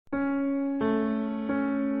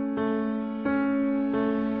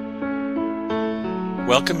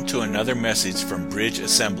Welcome to another message from Bridge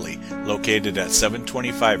Assembly, located at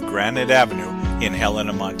 725 Granite Avenue in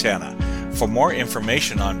Helena, Montana. For more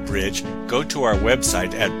information on Bridge, go to our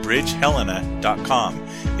website at bridgehelena.com.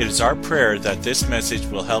 It is our prayer that this message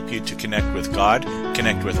will help you to connect with God,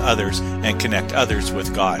 connect with others, and connect others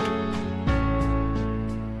with God.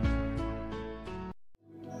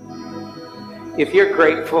 If you're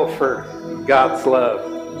grateful for God's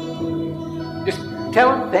love, just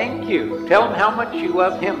tell Him thank you. Tell Him how much you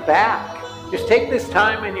love Him back. Just take this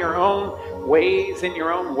time in your own ways, in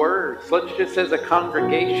your own words. Let's just, as a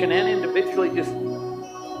congregation and individually, just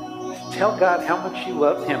tell God how much you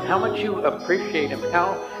love Him, how much you appreciate Him,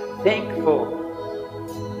 how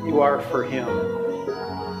thankful you are for Him.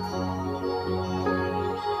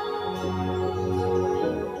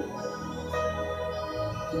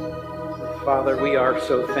 Father, we are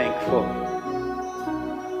so thankful.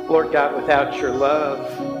 Lord God, without your love,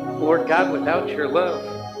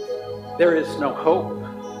 there is no hope.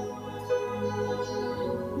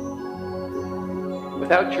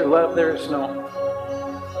 Without your love, there is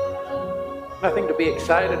nothing to be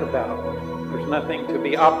excited about. There's nothing to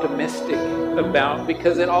be optimistic about,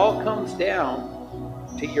 because it all comes down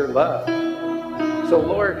to your love. So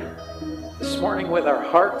Lord, this morning with our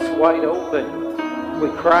hearts wide open, we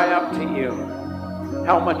cry out to you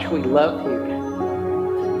how much we love you.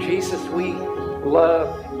 Jesus, we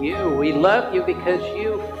love you. We love you because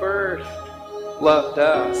you first loved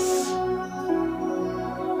us.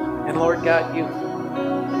 And Lord God, you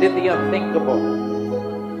did the unthinkable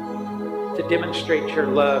to demonstrate your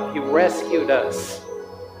love. You rescued us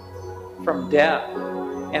from death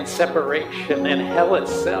and separation and hell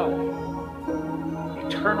itself,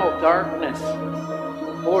 eternal darkness.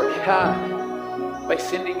 Lord God, by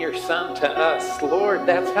sending your Son to us. Lord,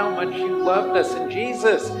 that's how much you loved us. And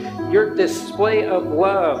Jesus, your display of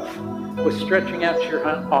love was stretching out your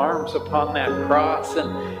arms upon that cross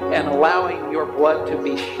and allowing your blood to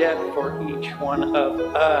be shed for each one of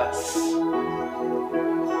us.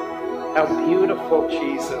 How beautiful,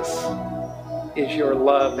 Jesus, is your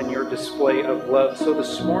love and your display of love. So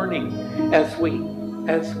this morning, as we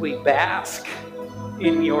bask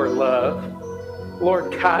in your love,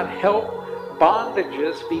 Lord God, help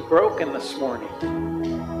bondages be broken this morning.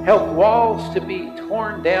 Help walls to be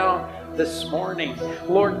torn down this morning.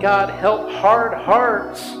 Lord God, help hard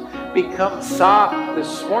hearts become soft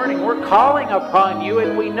this morning. We're calling upon you,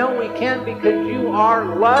 and we know we can because you are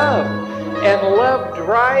love. And love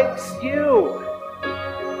drives you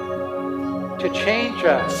to change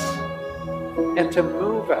us and to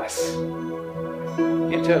move us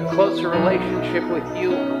into a closer relationship with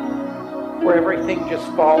you where everything just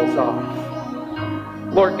falls off.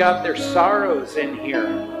 Lord God, there's sorrows in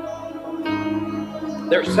here.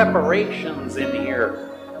 There's separations in here.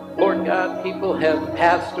 Lord God, people have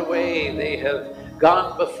passed away. They have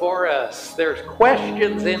gone before us. There's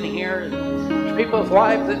questions in here. There's people's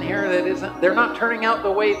lives in here they're not turning out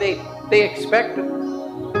the way they expected.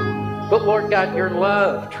 But Lord God, your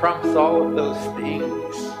love trumps all of those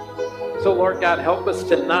things. So Lord God, help us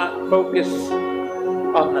to not focus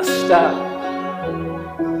on the stuff,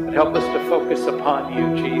 help us to focus upon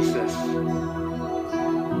you, Jesus.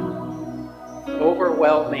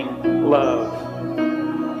 Overwhelming love,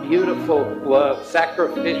 beautiful love,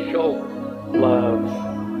 sacrificial love.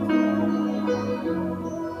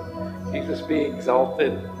 Jesus, be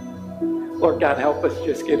exalted. Lord God, help us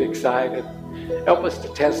just get excited. Help us to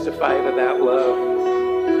testify to that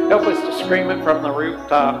love. Help us to scream it from the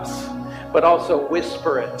rooftops, but also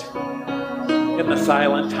whisper it in the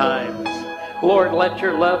silent times. Lord, let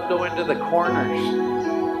your love go into the corners,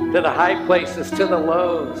 to the high places, to the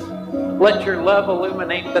lows. Let your love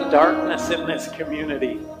illuminate the darkness in this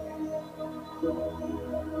community.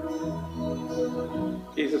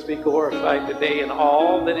 Jesus, be glorified today in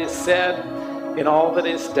all that is said, in all that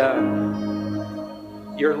is done.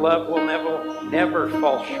 Your love will never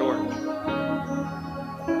fall short.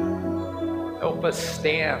 Help us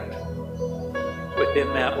stand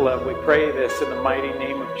within that love. We pray this in the mighty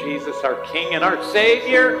name of Jesus, our King and our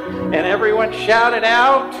Savior. And everyone shout it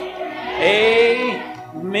out.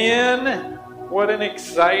 Amen. What an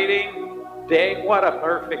exciting day. What a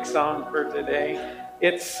perfect song for today.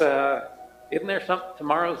 It's, isn't there something?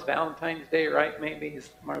 Tomorrow's Valentine's Day, right? Maybe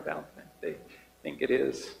is tomorrow Valentine's Day? I think it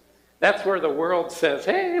is. That's where the world says,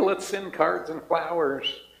 hey, let's send cards and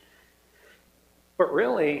flowers. But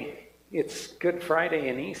really, it's Good Friday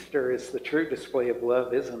and Easter is the true display of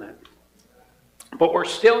love, isn't it? But we're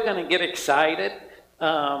still going to get excited.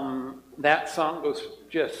 That song goes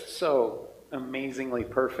just so amazingly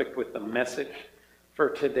perfect with the message for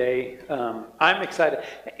today. I'm excited.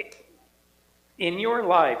 in your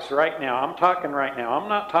lives right now, I'm talking right now, I'm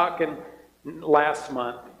not talking last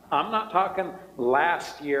month, I'm not talking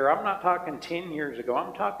last year, I'm not talking 10 years ago,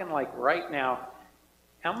 I'm talking like right now.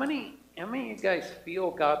 How many of you guys feel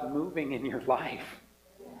God moving in your life?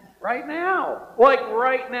 Right now. Like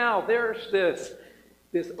right now, there's this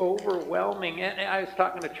overwhelming, and I was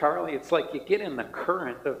talking to Charlie, it's like you get in the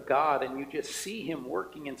current of God and you just see him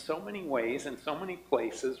working in so many ways in so many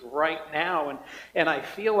places right now, and I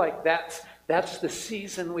feel like that's the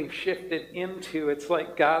season we've shifted into. It's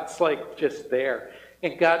like God's like just there,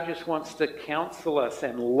 and God just wants to counsel us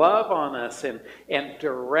and love on us and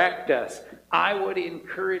direct us. I would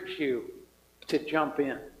encourage you to jump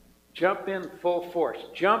in full force,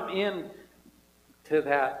 jump in to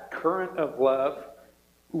that current of love.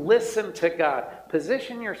 Listen to God.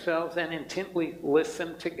 Position yourselves and intently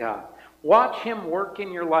listen to God. Watch him work in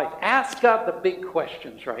your life. Ask God the big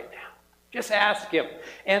questions right now. Just ask him.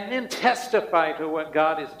 And then testify to what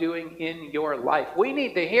God is doing in your life. We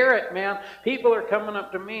need to hear it, man. People are coming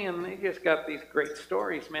up to me and they just got these great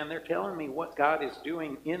stories, man. They're telling me what God is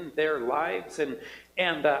doing in their lives.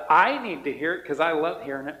 And I need to hear it because I love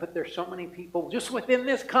hearing it. But there's so many people just within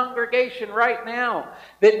this congregation right now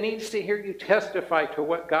that needs to hear you testify to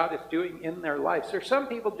what God is doing in their lives. There's some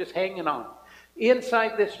people just hanging on.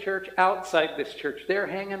 Inside this church, outside this church, they're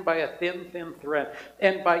hanging by a thin, thin thread.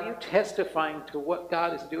 And by you testifying to what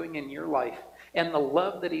God is doing in your life and the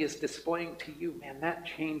love that he is displaying to you, man, that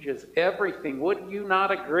changes everything. Would you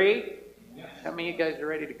not agree? Yes. How many of you guys are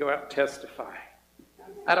ready to go out and testify?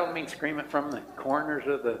 I don't mean scream it from the corners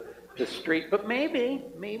of the street, but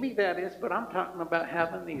maybe that is, but I'm talking about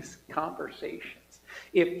having these conversations.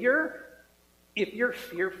 If you're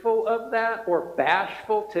fearful of that or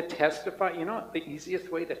bashful to testify, you know what the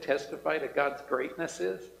easiest way to testify to God's greatness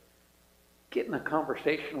is? Get in a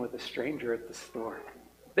conversation with a stranger at the store.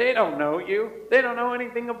 They don't know you. They don't know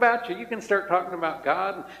anything about you. You can start talking about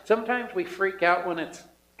God. Sometimes we freak out when it's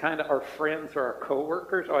kind of our friends or our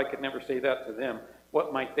coworkers. Oh, I could never say that to them.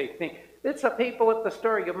 What might they think? It's the people at the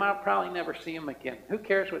store. You might probably never see them again. Who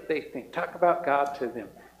cares what they think? Talk about God to them.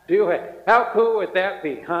 Do it. How cool would that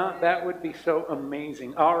be, huh? That would be so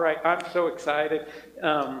amazing. All right, I'm so excited.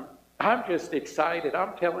 I'm just excited.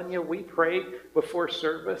 I'm telling you, we prayed before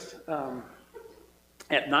service.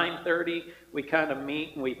 At 9:30, we kind of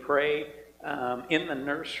meet and we pray in the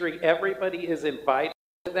nursery. Everybody is invited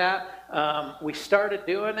to that. We started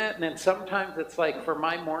doing it, and then sometimes it's like, for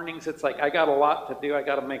my mornings, it's like, I got a lot to do. I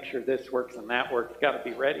got to make sure this works and that works. Got to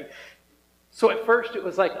be ready. So at first it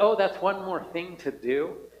was like, oh, that's one more thing to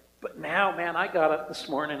do. But now, man, I got up this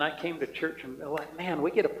morning, I came to church and like, man,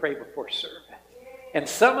 we get to pray before service. And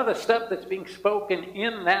some of the stuff that's being spoken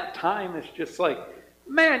in that time is just like,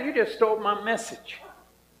 man, you just stole my message.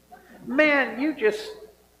 Man, you just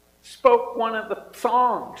spoke one of the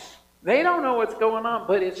songs. They don't know what's going on,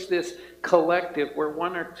 but it's this collective where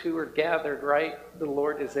one or two are gathered, right? The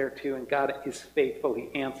Lord is there too, and God is faithful. He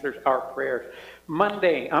answers our prayers.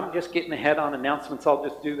 Monday, I'm just getting ahead on announcements. I'll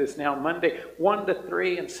just do this now. Monday, 1 to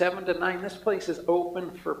 3 and 7 to 9. This place is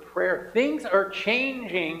open for prayer. Things are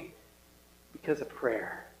changing because of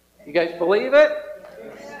prayer. You guys believe it?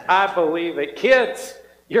 I believe it. Kids,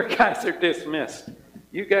 your guys are dismissed.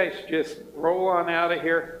 You guys just roll on out of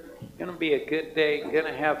here. Going to be a good day. Going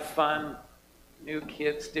to have fun. New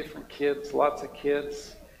kids, different kids, lots of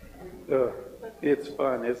kids. It's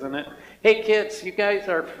fun, isn't it? Hey, kids, you guys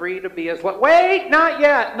are free to be as loud. Wait, not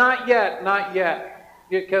yet, not yet, not yet.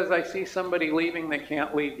 Because I see somebody leaving that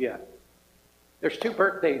can't leave yet. There's 2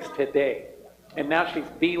 birthdays today, and now she's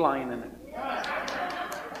beelining it.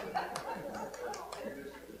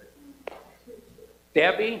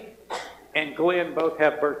 Debbie and Glenn both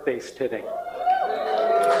have birthdays today.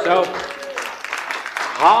 So,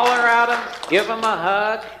 holler at them, give them a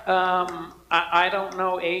hug. I don't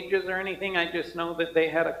know ages or anything. I just know that they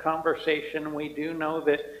had a conversation. We do know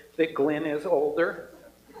that Glenn is older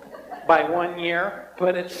by 1 year,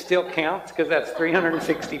 but it still counts because that's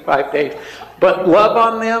 365 days. But love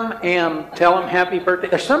on them and tell them happy birthday.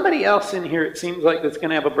 There's somebody else in here, it seems like, that's going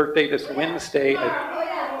to have a birthday this Wednesday.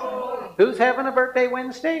 Who's having a birthday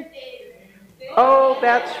Wednesday? Oh,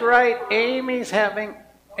 that's right. Amy's having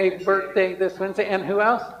a birthday this Wednesday. And who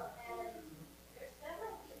else?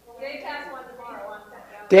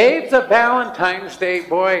 Dave's a Valentine's Day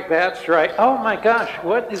boy. That's right. Oh my gosh,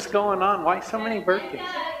 what is going on? Why so many birthdays?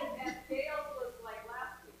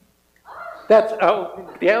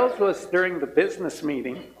 Dale's was during the business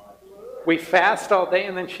meeting. We fast all day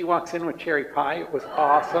and then she walks in with cherry pie. It was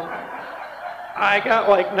awesome. I got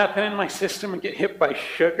like nothing in my system and get hit by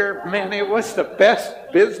sugar. Man, it was the best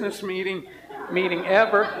business meeting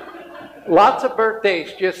ever. Lots of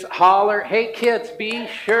birthdays. Just holler. Hey, kids, be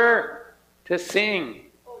sure to sing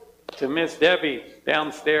to Miss Debbie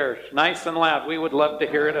downstairs. Nice and loud. We would love to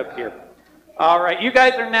hear it up here. All right. You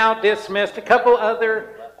guys are now dismissed. A couple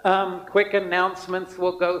other quick announcements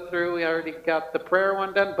we'll go through. We already got the prayer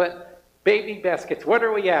one done, but baby baskets. What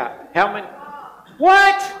are we at? How many?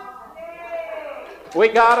 What? We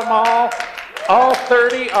got them all. All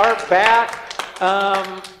 30 are back.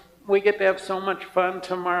 We get to have so much fun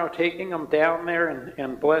tomorrow taking them down there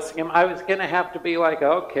and blessing them. I was going to have to be like,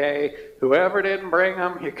 okay, whoever didn't bring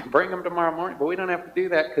them, you can bring them tomorrow morning. But we don't have to do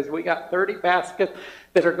that because we got 30 baskets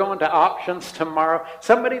that are going to options tomorrow.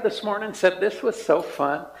 Somebody this morning said this was so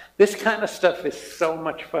fun. This kind of stuff is so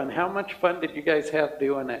much fun. How much fun did you guys have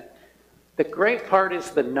doing it? The great part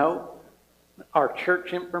is the note, our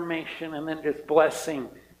church information, and then just blessing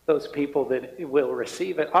those people that will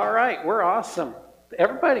receive it. All right, we're awesome.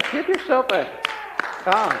 Everybody, give yourself a...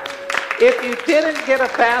 If you didn't get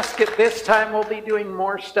a basket this time, we'll be doing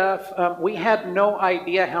more stuff. We had no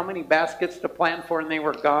idea how many baskets to plan for, and they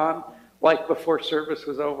were gone. Like before service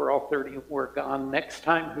was over, all 30 were gone. Next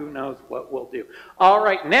time, who knows what we'll do. All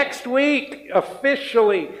right, next week,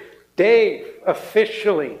 officially, Dave,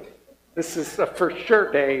 this is a for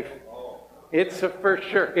sure, Dave. It's a for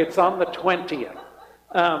sure. It's on the 20th.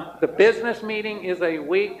 The business meeting is a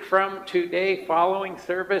week from today. Following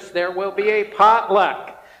service, there will be a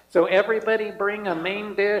potluck. So everybody bring a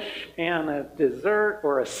main dish and a dessert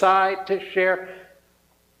or a side to share.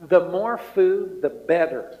 The more food, the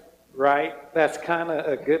better, right? That's kind of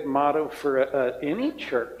a good motto for any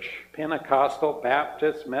church, Pentecostal,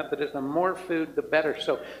 Baptist, Methodist. The more food, the better.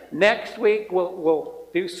 So next week, we'll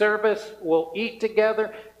do service, we'll eat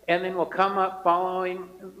together, and then we'll come up following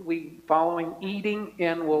eating,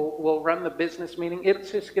 and we'll run the business meeting.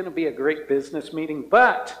 It's just going to be a great business meeting.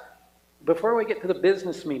 But before we get to the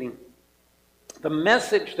business meeting, the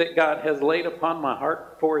message that God has laid upon my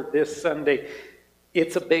heart for this Sunday,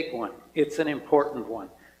 it's a big one. It's an important one.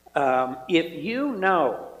 If you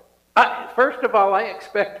know, first of all, I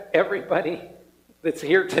expect everybody that's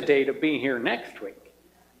here today to be here next week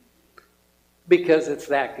because it's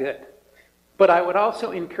that good. But I would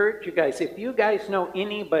also encourage you guys, if you guys know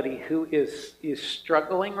anybody who is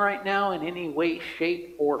struggling right now in any way,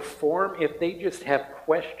 shape, or form, if they just have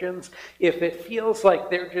questions, if it feels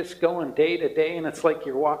like they're just going day to day and it's like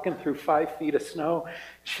you're walking through 5 feet of snow,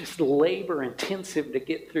 it's just labor intensive to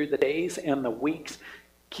get through the days and the weeks,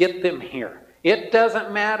 get them here. It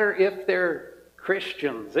doesn't matter if they're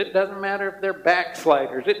Christians. It doesn't matter if they're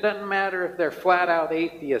backsliders. It doesn't matter if they're flat out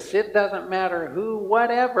atheists. It doesn't matter who,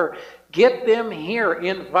 whatever. Get them here.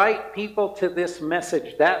 Invite people to this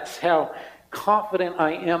message. That's how confident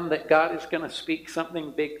I am that God is going to speak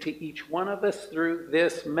something big to each one of us through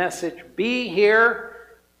this message. Be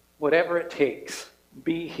here, whatever it takes.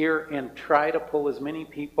 Be here and try to pull as many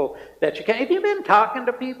people that you can. Have you been talking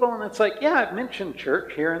to people and it's like, yeah, I've mentioned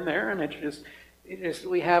church here and there, and it's just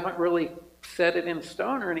we haven't really set it in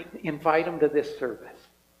stone or anything. Invite them to this service.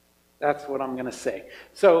 That's what I'm going to say.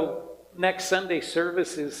 So next Sunday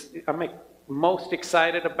service I'm most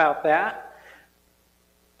excited about that.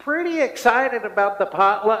 Pretty excited about the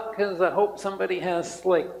potluck because I hope somebody has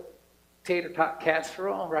like tater tot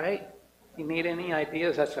casserole, right? If you need any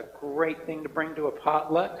ideas, that's a great thing to bring to a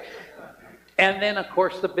potluck. And then, of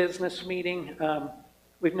course, the business meeting.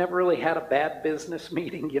 We've never really had a bad business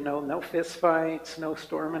meeting, no fist fights, no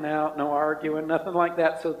storming out, no arguing, nothing like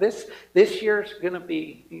that. So this year's gonna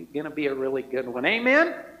be a really good one.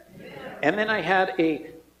 Amen? Amen. And then I had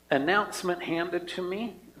a announcement handed to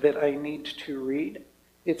me that I need to read.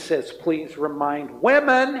 It says, please remind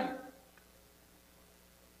women.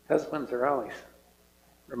 Husbands are always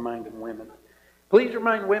reminding women. Please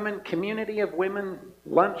remind women, Community of Women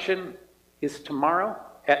Luncheon is tomorrow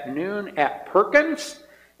at noon at Perkins.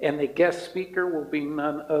 And the guest speaker will be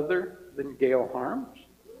none other than Gail Harms.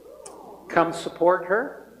 Come support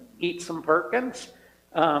her. Eat some Perkins.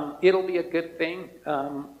 It'll be a good thing.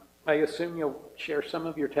 I assume you'll share some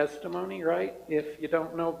of your testimony, right? If you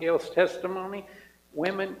don't know Gail's testimony,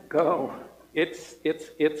 women, go. It's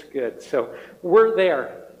good. So we're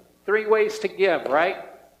there. 3 ways to give, right?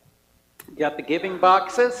 Got the giving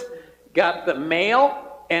boxes, got the mail,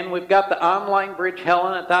 and we've got the online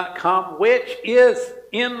bridgehelena.com, which is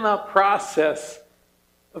in the process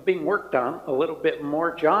of being worked on a little bit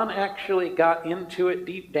more. John actually got into it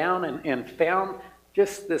deep down and found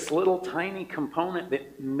just this little tiny component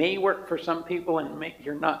that may work for some people and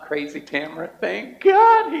you're not crazy, Tamara. Thank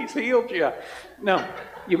God he's healed you. No,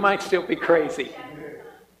 you might still be crazy.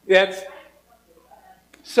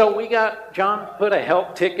 So we got John put a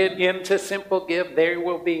help ticket into Simple Give. They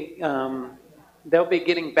will be they'll be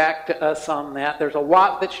getting back to us on that. There's a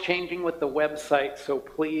lot that's changing with the website, so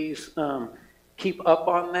please keep up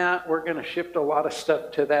on that. We're going to shift a lot of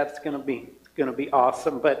stuff to that. It's going to be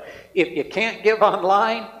awesome. But if you can't give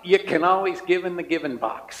online, you can always give in the giving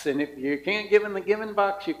box. And if you can't give in the giving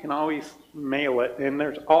box, you can always mail it. And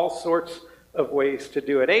there's all sorts of ways to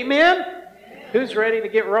do it. Amen? Who's ready to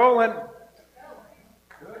get rolling?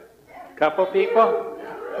 Couple people?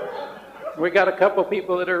 We got a couple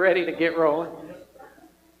people that are ready to get rolling.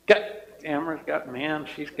 Tamara's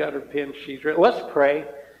she's got her pin. She's ready. Let's pray.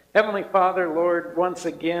 Heavenly Father, Lord, once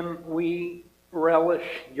again, we relish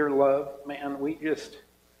your love. Man,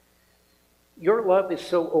 your love is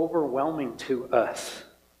so overwhelming to us.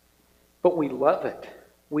 But we love it.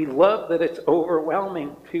 We love that it's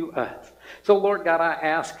overwhelming to us. So, Lord God, I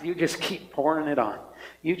ask you just keep pouring it on.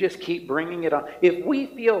 You just keep bringing it on. If we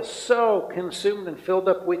feel so consumed and filled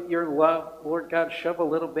up with your love, Lord God, shove a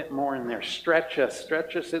little bit more in there. Stretch us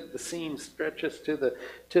at the seams. Stretch us to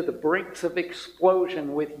the brinks of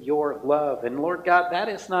explosion with your love. And Lord God, that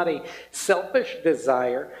is not a selfish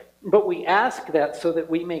desire, but we ask that so that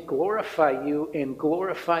we may glorify you and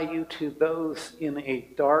glorify you to those in a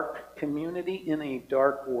dark community, in a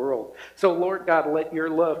dark world. So Lord God, let your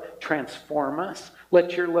love transform us.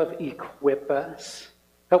 Let your love equip us.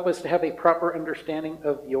 Help us to have a proper understanding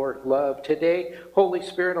of your love. Today, Holy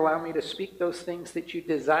Spirit, allow me to speak those things that you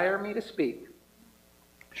desire me to speak.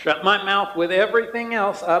 Shut my mouth with everything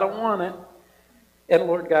else. I don't want it. And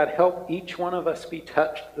Lord God, help each one of us be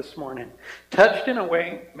touched this morning. Touched in a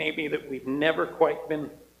way maybe that we've never quite been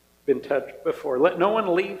touched before. Let no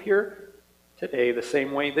one leave here today the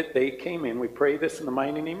same way that they came in. We pray this in the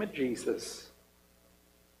mighty name of Jesus.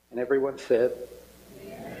 And everyone said,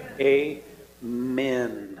 Amen.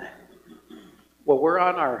 Amen. Well, we're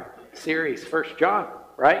on our series, 1 John,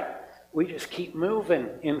 right? We just keep moving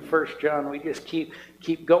in 1 John. We just keep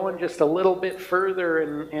going just a little bit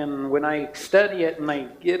further. And when I study it and I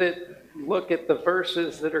look at the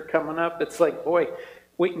verses that are coming up, it's like, boy,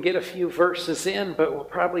 we can get a few verses in, but we're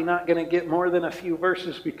probably not going to get more than a few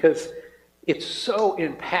verses because it's so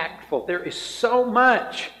impactful. There is so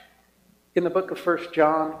much in the book of 1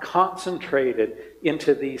 John concentrated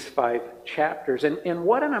into these 5 chapters. And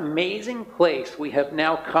what an amazing place we have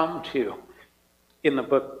now come to in the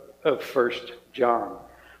book of 1 John.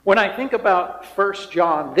 When I think about 1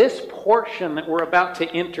 John, this portion that we're about to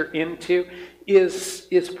enter into is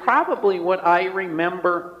probably what I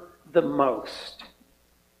remember the most.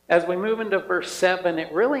 As we move into verse 7,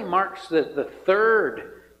 it really marks the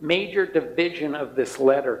third major division of this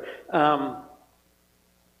letter.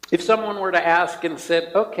 If someone were to ask and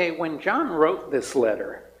said, okay, when John wrote this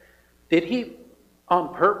letter, did he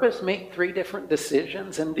on purpose make 3 different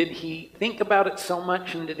decisions? And did he think about it so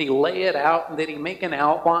much? And did he lay it out? And did he make an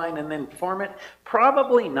outline and then form it?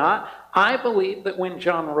 Probably not. I believe that when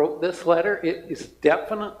John wrote this letter, it is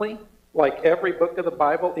definitely, like every book of the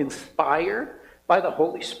Bible, inspired by the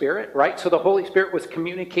Holy Spirit, right? So the Holy Spirit was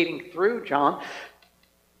communicating through John.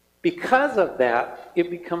 Because of that, it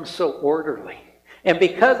becomes so orderly. And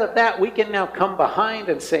because of that, we can now come behind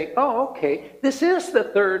and say, oh, okay, this is the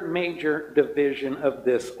third major division of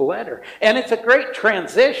this letter. And it's a great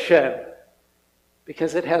transition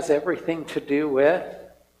because it has everything to do with,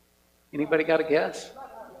 anybody got a guess?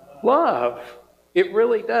 Love. It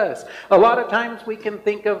really does. A lot of times we can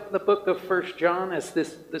think of the book of 1 John as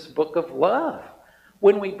this book of love.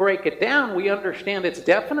 When we break it down, we understand it's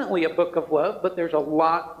definitely a book of love, but there's a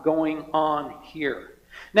lot going on here.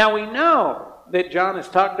 Now we know that John has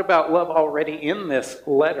talked about love already in this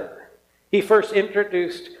letter. He first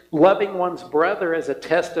introduced loving one's brother as a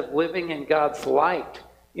test of living in God's light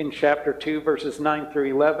in chapter 2, verses 9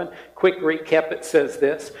 through 11. Quick recap, it says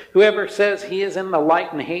this: whoever says he is in the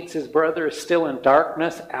light and hates his brother is still in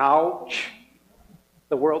darkness. Ouch.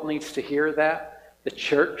 The world needs to hear that. The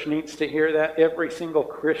church needs to hear that. Every single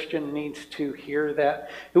Christian needs to hear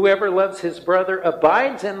that. Whoever loves his brother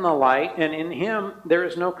abides in the light, and in him there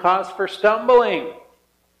is no cause for stumbling.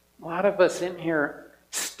 A lot of us in here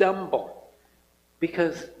stumble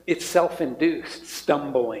because it's self-induced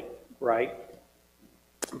stumbling, right?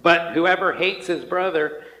 But whoever hates his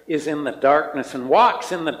brother is in the darkness and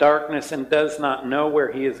walks in the darkness and does not know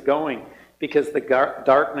where he is going because the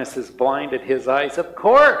darkness has blinded his eyes. Of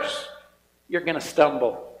course, you're going to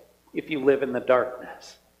stumble if you live in the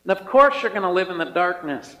darkness. And of course you're going to live in the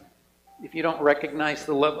darkness if you don't recognize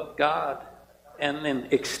the love of God and then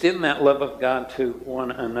extend that love of God to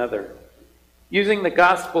one another. Using the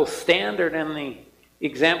gospel standard and the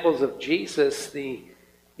examples of Jesus, the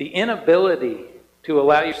inability to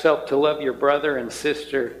allow yourself to love your brother and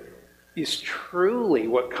sister is truly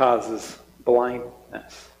what causes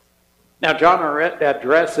blindness. Now, John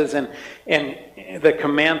addresses and the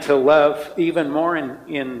command to love even more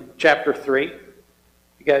in chapter 3.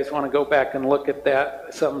 You guys want to go back and look at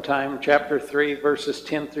that sometime, chapter 3, verses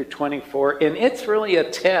 10 through 24. And it's really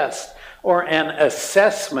a test or an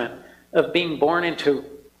assessment of being born into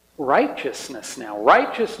righteousness now.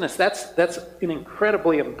 Righteousness, that's an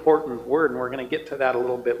incredibly important word, and we're going to get to that a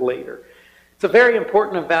little bit later. It's a very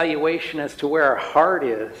important evaluation as to where our heart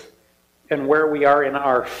is and where we are in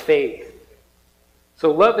our faith.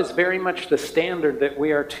 So love is very much the standard that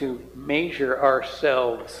we are to measure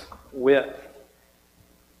ourselves with.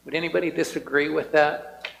 Would anybody disagree with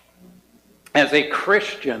that? As a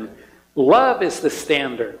Christian, love is the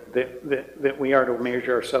standard that we are to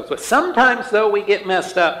measure ourselves with. Sometimes, though, we get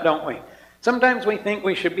messed up, don't we? Sometimes we think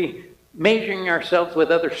we should be measuring ourselves with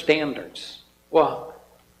other standards. Well,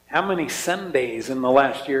 how many Sundays in the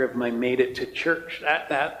last year have I made it to church?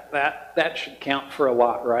 That should count for a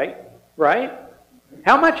lot, right? Right?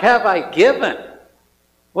 How much have I given?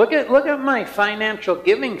 Look at my financial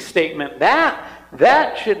giving statement.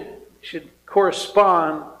 That should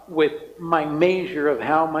correspond with my measure of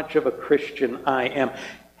how much of a Christian I am.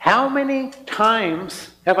 How many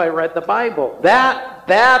times have I read the Bible?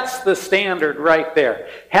 That's the standard right there.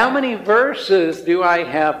 How many verses do I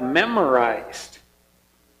have memorized?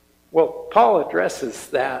 Well, Paul addresses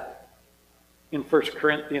that in 1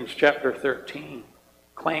 Corinthians chapter 13.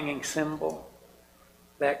 Clanging cymbal,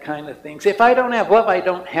 that kind of things. If I don't have love, I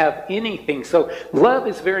don't have anything. So love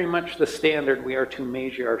is very much the standard we are to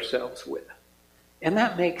measure ourselves with. And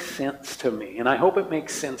that makes sense to me, and I hope it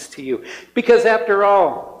makes sense to you. Because after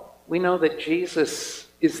all, we know that Jesus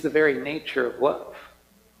is the very nature of love.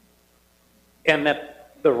 And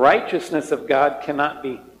that the righteousness of God cannot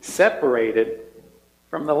be separated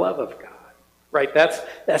from the love of God. Right?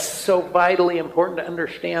 That's so vitally important to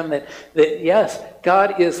understand that yes,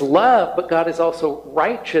 God is love, but God is also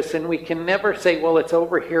righteous, and we can never say, well, it's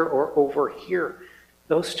over here or over here.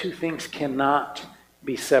 Those two things cannot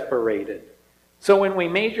be separated. So when we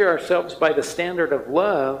measure ourselves by the standard of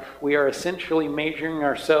love, we are essentially measuring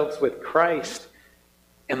ourselves with Christ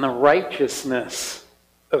and the righteousness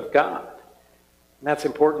of God. And that's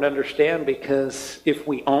important to understand, because if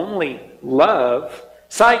we only love,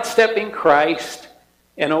 sidestepping Christ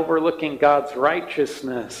and overlooking God's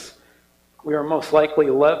righteousness, we are most likely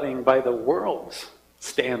loving by the world's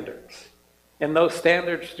standards. And those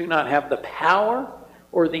standards do not have the power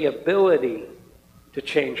or the ability to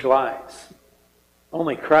change lives.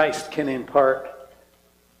 Only Christ can impart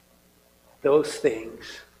those things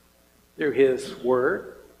through His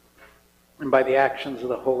Word and by the actions of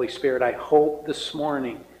the Holy Spirit. I hope this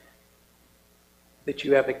morning that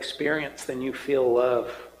you have experienced and you feel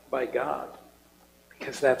love by God,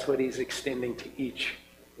 because that's what He's extending to each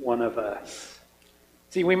one of us.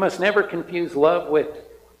 See, we must never confuse love with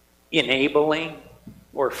enabling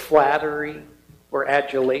or flattery or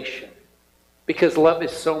adulation, because love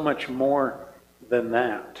is so much more than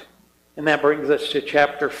that. And that brings us to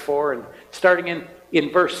chapter 4, and starting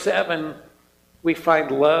in verse 7, we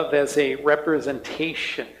find love as a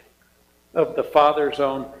representation of the Father's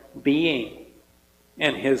own being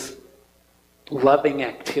and His loving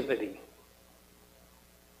activity.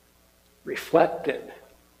 Reflected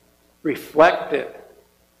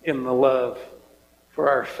in the love for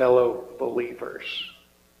our fellow believers.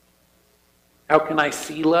 How can I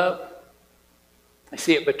see love? I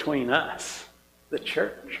see it between us, the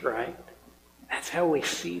church, right? That's how we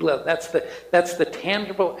see love. That's the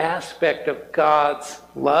tangible aspect of God's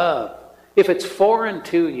love. If it's foreign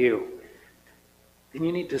to you, then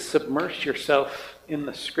you need to submerge yourself in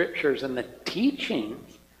the Scriptures and the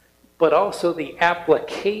teachings, but also the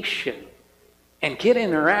application, and get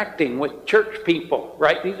interacting with church people,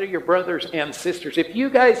 right? These are your brothers and sisters. If you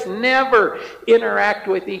guys never interact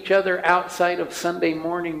with each other outside of Sunday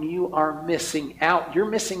morning, you are missing out. You're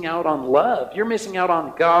missing out on love. You're missing out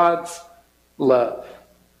on God's love.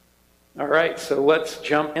 All right, so let's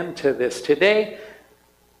jump into this. Today,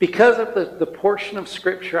 because of the portion of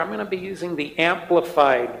Scripture, I'm going to be using the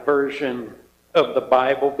Amplified version of the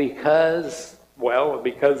Bible because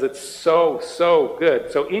it's so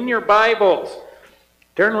good. So in your Bibles,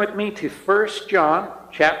 turn with me to 1 John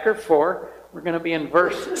chapter 4. We're going to be in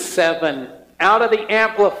verse 7. Out of the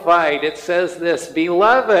Amplified, it says this: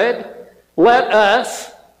 Beloved, let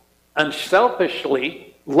us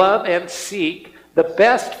unselfishly love and seek the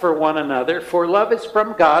best for one another, for love is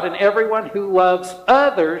from God, and everyone who loves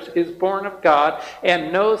others is born of God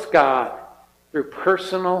and knows God through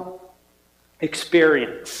personal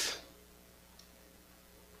experience.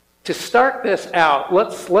 To start this out,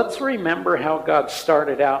 let's remember how God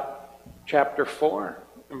started out chapter 4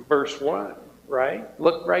 and verse 1, right?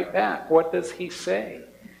 Look right back. What does he say?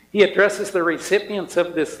 He addresses the recipients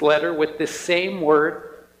of this letter with this same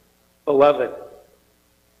word, beloved.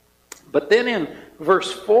 But then in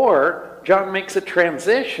verse 4, John makes a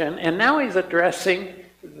transition, and now he's addressing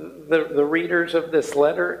the readers of this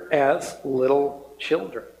letter as little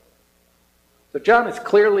children. So John is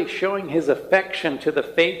clearly showing his affection to the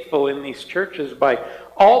faithful in these churches by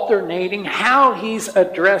alternating how he's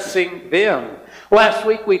addressing them. Last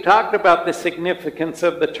week we talked about the significance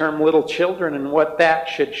of the term little children and what that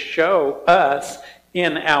should show us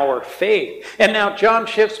in our faith. And now John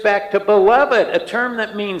shifts back to beloved, a term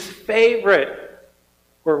that means favorite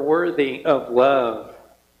or worthy of love.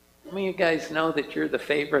 How many of you guys know that you're the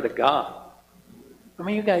favorite of God? How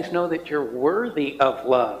many of you guys know that you're worthy of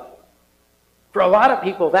love? For a lot of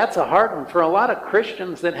people, that's a hard one. For a lot of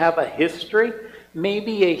Christians that have a history,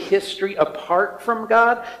 maybe a history apart from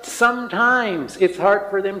God, sometimes it's hard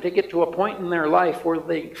for them to get to a point in their life where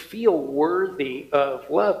they feel worthy of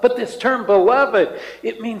love. But this term, beloved,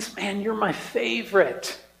 it means, man, you're my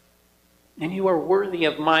favorite, and you are worthy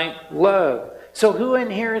of my love. So who in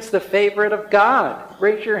here is the favorite of God?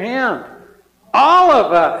 Raise your hand. All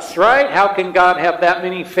of us, right? How can God have that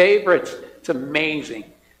many favorites? It's amazing.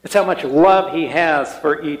 That's how much love he has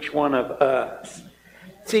for each one of us.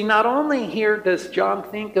 See, not only here does John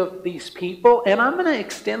think of these people, and I'm going to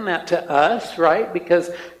extend that to us, right? Because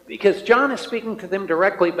John is speaking to them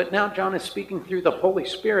directly, but now John is speaking through the Holy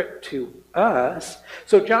Spirit to us.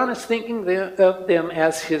 So John is thinking of them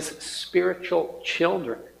as his spiritual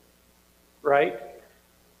children, right?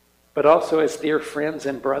 But also as dear friends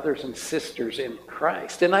and brothers and sisters in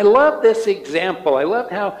Christ. And I love this example. I love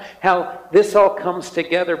how this all comes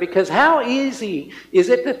together, because how easy is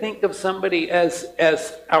it to think of somebody as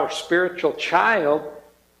our spiritual child,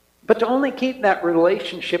 but to only keep that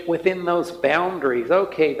relationship within those boundaries.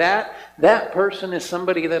 Okay, that person is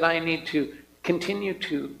somebody that I need to continue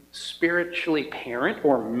to spiritually parent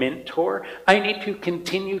or mentor. I need to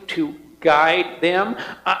continue to guide them.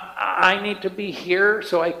 I need to be here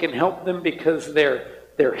so I can help them because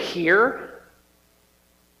they're here.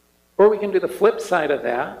 Or we can do the flip side of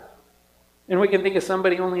that, and we can think of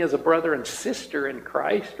somebody only as a brother and sister in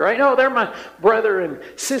Christ, right? Oh, they're my brother and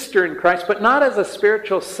sister in Christ, but not as a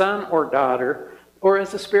spiritual son or daughter, or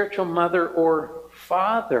as a spiritual mother or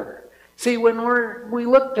father. See, when we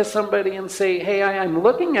look to somebody and say, hey, I'm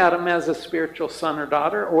looking at him as a spiritual son or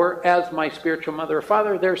daughter, or as my spiritual mother or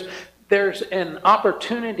father, there's an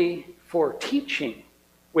opportunity for teaching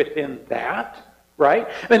within that, right?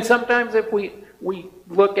 And sometimes if we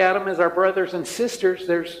look at them as our brothers and sisters,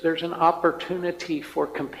 there's an opportunity for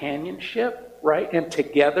companionship, right? And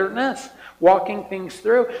togetherness, walking things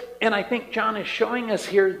through. And I think John is showing us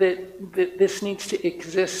here that this needs to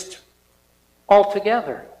exist all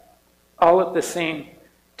together, all at the same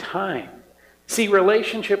time. See,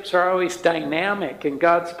 relationships are always dynamic, and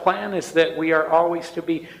God's plan is that we are always to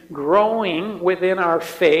be growing within our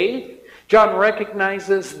faith. John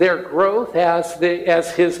recognizes their growth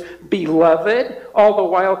as his beloved, all the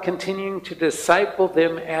while continuing to disciple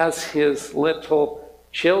them as his little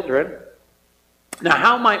children. Now,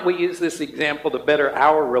 how might we use this example to better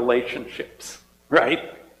our relationships,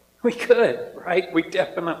 right? We could, right? We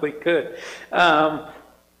definitely could.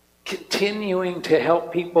 Continuing to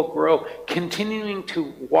help people grow, continuing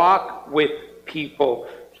to walk with people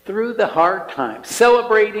through the hard times,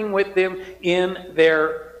 celebrating with them in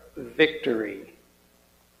their victory.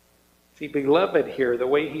 See, beloved here, the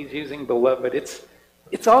way he's using beloved,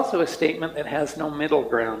 it's also a statement that has no middle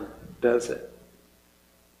ground, does it?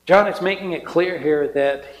 John is making it clear here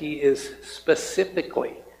that he is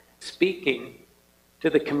specifically speaking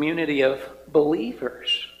to the community of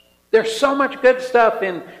believers. There's so much good stuff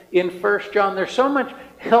in 1 John. There's so much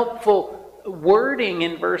helpful wording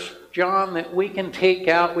in 1 John that we can take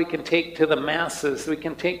out, we can take to the masses, we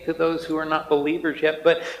can take to those who are not believers yet.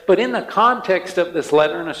 But in the context of this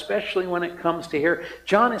letter, and especially when it comes to here,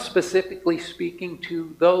 John is specifically speaking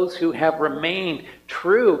to those who have remained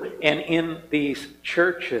true and in these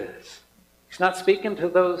churches. He's not speaking to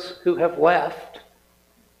those who have left,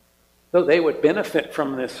 though they would benefit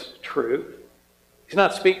from this truth. He's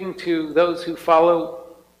not speaking to those who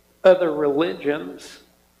follow other religions,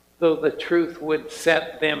 though the truth would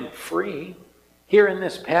set them free. Here in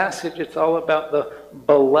this passage, it's all about the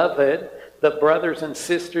beloved, the brothers and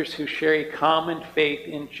sisters who share a common faith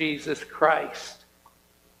in Jesus Christ.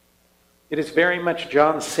 It is very much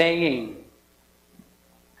John saying,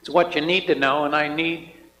 it's what you need to know, and I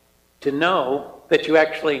need to know that you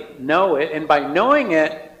actually know it. And by knowing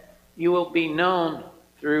it, you will be known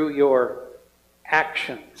through your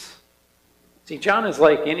actions. See, John is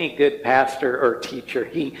like any good pastor or teacher.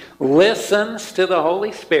 He listens to the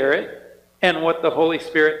Holy Spirit and what the Holy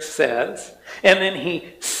Spirit says, and then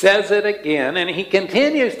he says it again, and he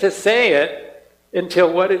continues to say it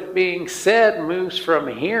until what is being said moves from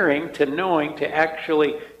hearing to knowing to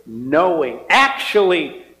actually knowing,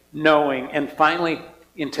 and finally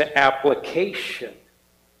into application.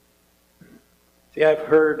 See, I've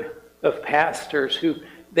heard of pastors who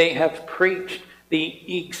they have preached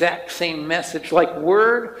the exact same message, like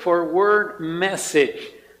word for word message,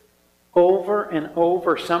 over and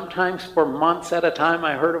over, sometimes for months at a time.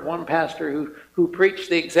 I heard of one pastor who preached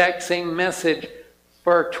the exact same message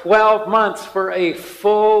for 12 months, for a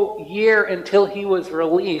full year, until he was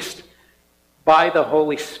released by the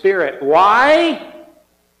Holy Spirit. Why?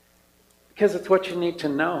 Because it's what you need to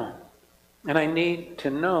know. And I need to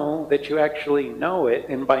know that you actually know it,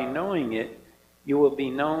 and by knowing it, you will be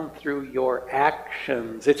known through your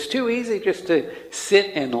actions. It's too easy just to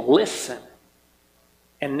sit and listen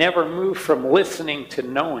and never move from listening to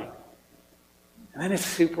knowing. And then it's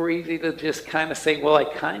super easy to just kind of say, well, I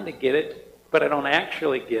kind of get it, but I don't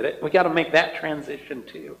actually get it. We got to make that transition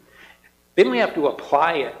too. Then we have to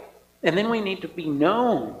apply it. And then we need to be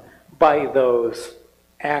known by those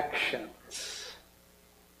actions.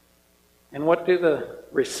 And what do the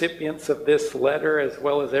recipients of this letter, as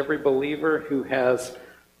well as every believer who has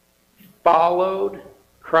followed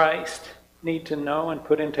Christ, need to know and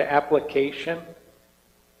put into application?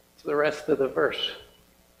 It's the rest of the verse.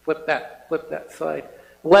 Flip that side.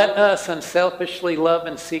 Let us unselfishly love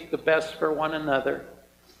and seek the best for one another.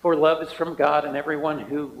 For love is from God, and everyone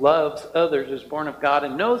who loves others is born of God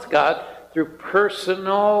and knows God through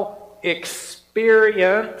personal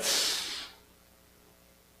experience.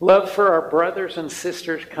 Love for our brothers and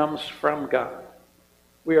sisters comes from God.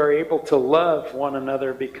 We are able to love one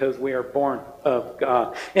another because we are born of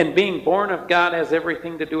God. And being born of God has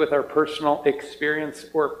everything to do with our personal experience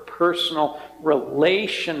or personal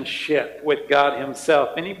relationship with God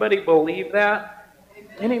Himself. Anybody believe that?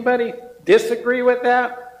 Anybody disagree with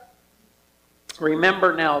that?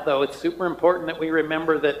 Remember now, though, it's super important that we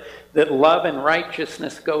remember that love and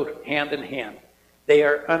righteousness go hand in hand. They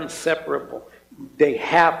are inseparable. They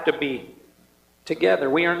have to be together.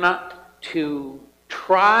 We are not to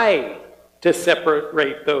try to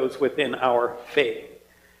separate those within our faith.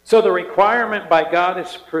 So the requirement by God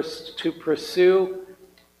is to pursue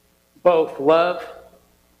both love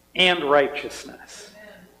and righteousness.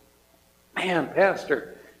 Man,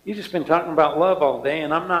 Pastor, you've just been talking about love all day,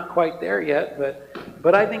 and I'm not quite there yet,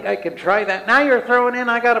 but I think I could try that. Now you're throwing in,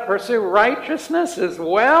 I got to pursue righteousness as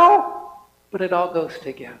well? But it all goes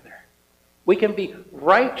together. We can be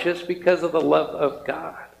righteous because of the love of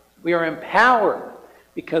God. We are empowered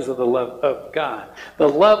because of the love of God. The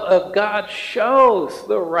love of God shows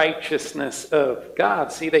the righteousness of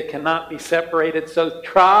God. See, they cannot be separated, so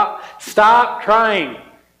stop trying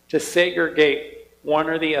to segregate one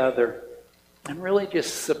or the other and really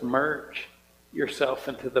just submerge yourself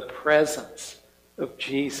into the presence of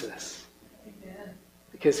Jesus. Amen.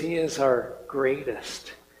 Because He is our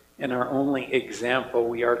greatest and our only example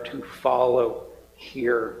we are to follow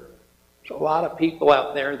here. There's a lot of people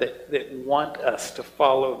out there that want us to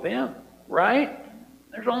follow them, right?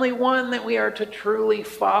 There's only one that we are to truly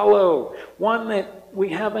follow, one that we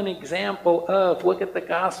have an example of. Look at the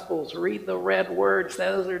Gospels, read the red words.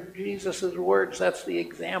 Those are Jesus' words. That's the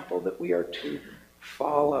example that we are to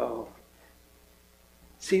follow.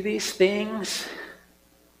 See, these things,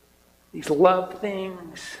 these love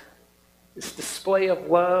things, this display of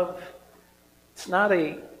love, it's not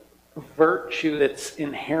a virtue that's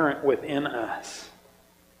inherent within us,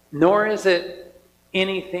 nor is it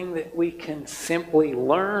anything that we can simply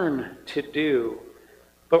learn to do,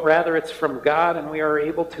 but rather it's from God, and we are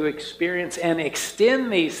able to experience and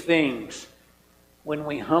extend these things when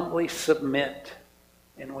we humbly submit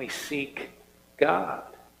and we seek God.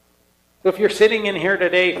 So if you're sitting in here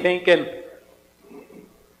today thinking,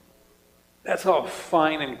 that's all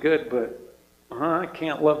fine and good, but I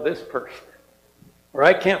can't love this person. Or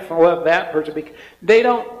I can't love that person because they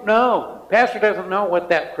don't know. Pastor doesn't know what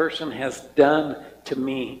that person has done to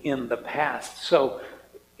me in the past. So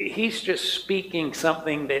he's just speaking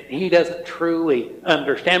something that he doesn't truly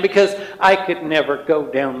understand, because I could never go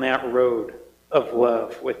down that road of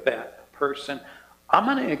love with that person. I'm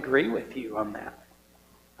going to agree with you on that.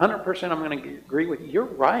 100% I'm going to agree with you. You're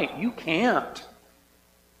right. You can't.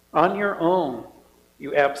 On your own,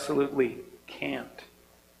 you absolutely can't.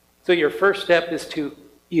 So your first step is to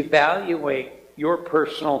evaluate your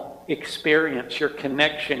personal experience, your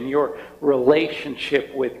connection, your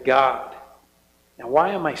relationship with God. Now, why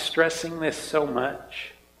am I stressing this so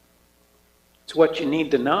much? It's what you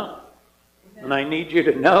need to know. And I need you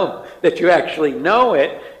to know that you actually know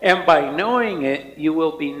it. And by knowing it, you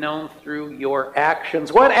will be known through your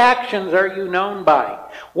actions. What actions are you known by?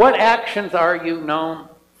 What actions are you known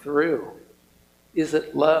through? Is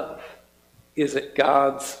it love? Is it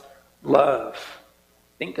God's love?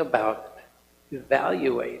 Think about it.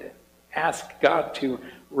 Evaluate it. Ask God to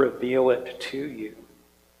reveal it to you.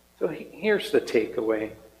 So here's the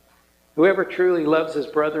takeaway. Whoever truly loves his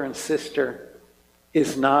brother and sister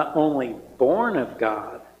is not only born of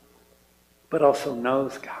God, but also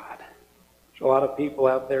knows God. There's a lot of people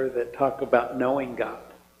out there that talk about knowing God.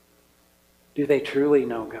 Do they truly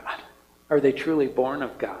know God? Are they truly born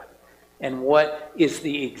of God? And what is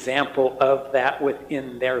the example of that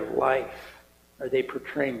within their life? Are they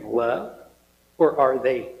portraying love, or are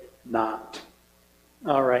they not?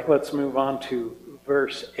 All right, let's move on to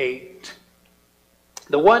verse 8.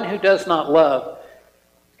 The one who does not love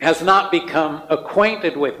has not become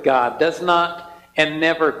acquainted with God, does not and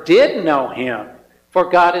never did know him, for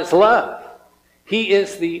God is love. He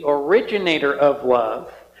is the originator of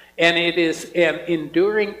love, and it is an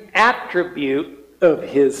enduring attribute of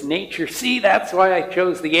his nature. See, that's why I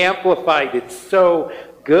chose the Amplified. It's so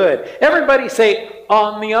good. Everybody say,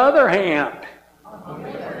 on the other hand.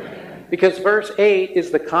 Because verse 8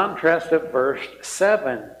 is the contrast of verse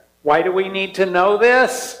 7. Why do we need to know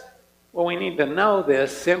this? Well, we need to know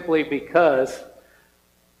this simply because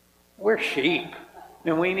we're sheep.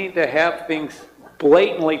 And we need to have things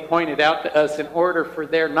blatantly pointed out to us in order for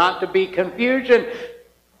there not to be confusion,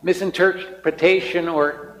 misinterpretation,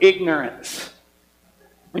 or ignorance.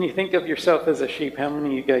 When you think of yourself as a sheep, how many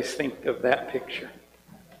of you guys think of that picture?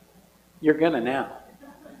 You're going to now,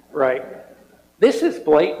 right? This is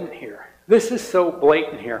blatant here. This is so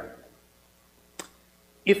blatant here.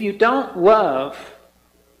 If you don't love,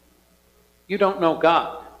 you don't know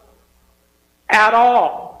God at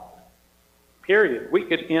all. Period. We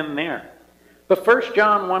could end there. But 1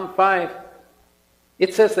 John 1:5,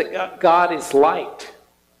 it says that God is light.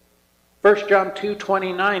 1 John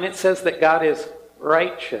 2:29, it says that God is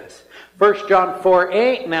righteous. 1 John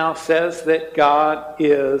 4:8 now says that God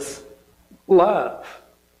is love.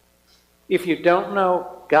 If you don't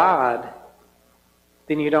know God,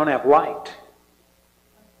 then you don't have light.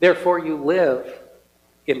 Therefore, you live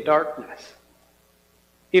in darkness.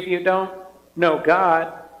 If you don't know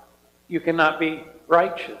God, you cannot be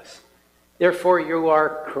righteous. Therefore, you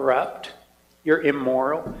are corrupt, you're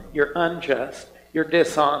immoral, you're unjust, you're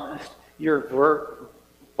dishonest, you're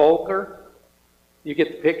vulgar. You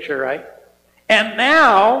get the picture, right? And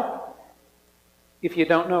now, if you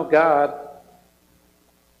don't know God,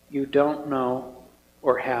 you don't know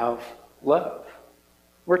or have love.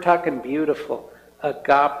 We're talking beautiful,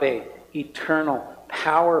 agape, eternal,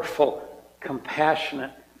 powerful,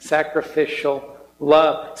 compassionate, sacrificial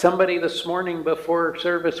love. Somebody this morning before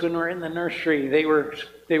service, when we were in the nursery, they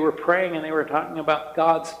were praying and they were talking about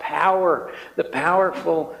God's power, the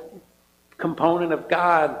powerful component of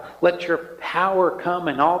God. Let your power come.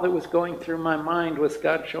 And all that was going through my mind was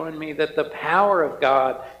God showing me that the power of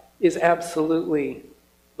God is absolutely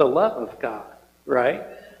the love of God, right?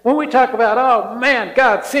 When we talk about, oh man,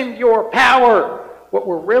 God, send your power, what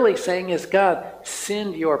we're really saying is, God,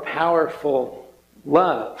 send your powerful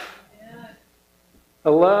love. A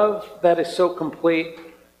love that is so complete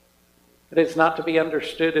that it's not to be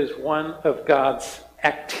understood as one of God's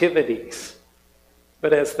activities,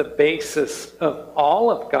 but as the basis of all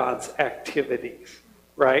of God's activities,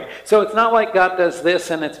 right? So it's not like God does this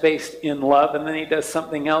and it's based in love, and then he does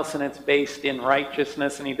something else and it's based in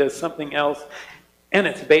righteousness, and he does something else and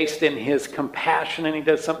it's based in his compassion, and he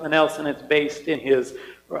does something else and it's based in his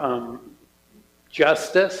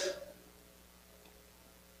justice.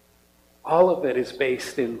 All of it is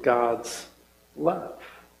based in God's love.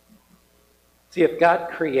 See, if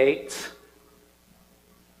God creates,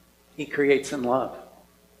 he creates in love.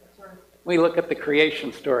 We look at the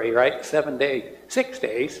creation story, right? 7 days, 6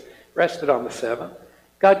 days, rested on the seventh.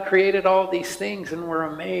 God created all these things and we're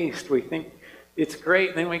amazed. We think it's great.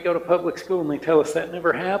 And then we go to public school and they tell us that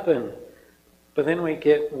never happened. But then we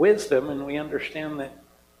get wisdom and we understand that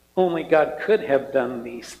only God could have done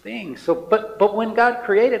these things. So, but when God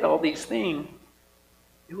created all these things,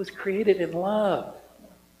 it was created in love.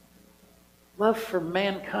 Love for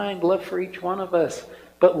mankind, love for each one of us.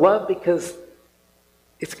 But love because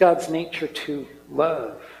it's God's nature to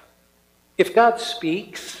love. If God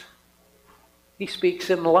speaks, he speaks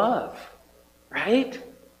in love, right?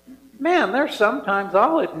 Man, there's sometimes,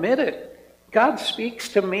 I'll admit it, God speaks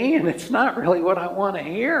to me and it's not really what I want to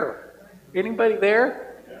hear. Anybody there?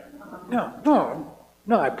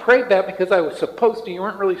 No, I prayed that because I was supposed to. You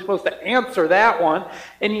weren't really supposed to answer that one.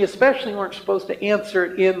 And you especially weren't supposed to answer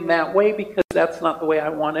it in that way because that's not the way I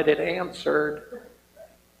wanted it answered.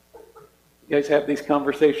 You guys have these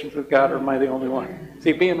conversations with God, or am I the only one?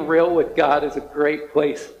 See, being real with God is a great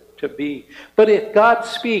place to be. But if God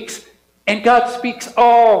speaks, and God speaks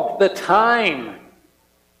all the time,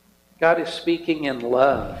 God is speaking in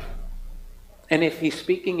love. And if he's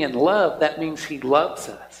speaking in love, that means he loves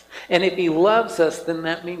us. And if he loves us, then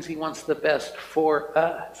that means he wants the best for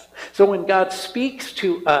us. So when God speaks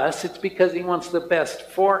to us, it's because he wants the best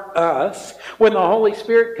for us. When the Holy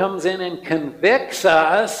Spirit comes in and convicts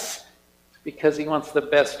us, it's because he wants the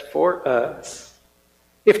best for us.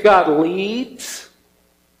 If God leads,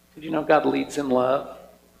 did you know God leads in love?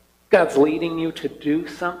 God's leading you to do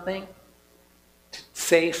something, to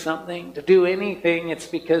say something, to do anything, it's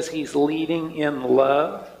because he's leading in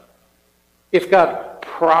love. If God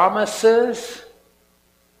promises,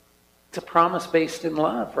 it's a promise based in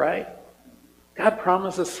love, right? God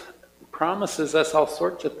promises us all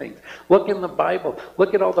sorts of things. Look in the Bible.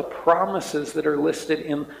 Look at all the promises that are listed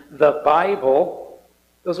in the Bible.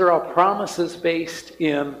 Those are all promises based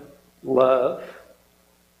in love.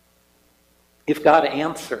 If God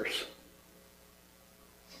answers,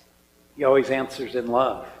 he always answers in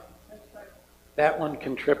love. That one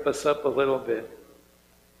can trip us up a little bit.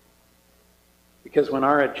 Because when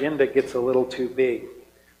our agenda gets a little too big,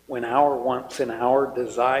 when our wants and our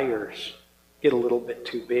desires get a little bit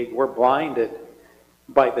too big, we're blinded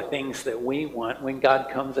by the things that we want. When God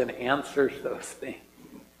comes and answers those things,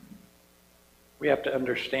 we have to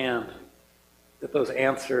understand that those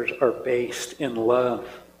answers are based in love,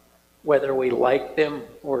 whether we like them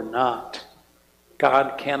or not.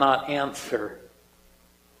 God cannot answer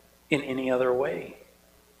in any other way.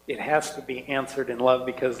 It has to be answered in love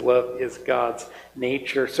because love is God's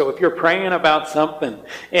nature. So if you're praying about something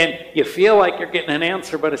and you feel like you're getting an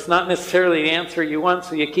answer, but it's not necessarily the answer you want,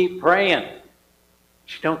 so you keep praying.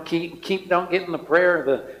 You don't get in the prayer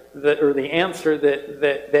or the answer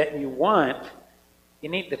that you want. You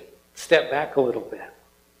need to step back a little bit.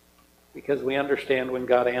 Because we understand when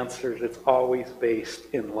God answers, it's always based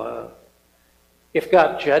in love. If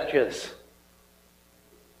God judges,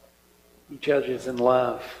 he judges in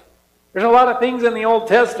love. There's a lot of things in the Old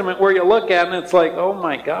Testament where you look at and it's like, oh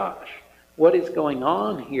my gosh, what is going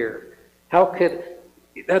on here?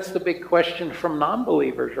 That's the big question from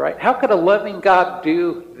non-believers, right? How could a loving God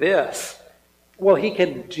do this? Well, he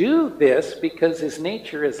can do this because his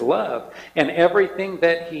nature is love. And everything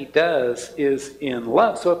that he does is in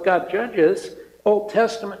love. So if God judges Old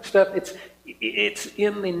Testament stuff, it's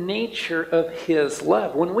in the nature of his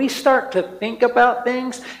love. When we start to think about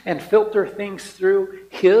things and filter things through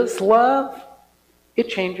his love, it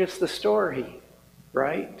changes the story,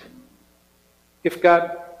 right? If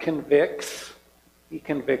God convicts, he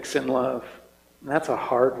convicts in love. And that's a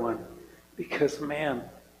hard one because, man,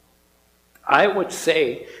 I would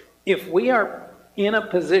say if we are in a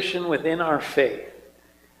position within our faith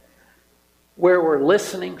where we're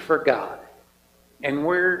listening for God and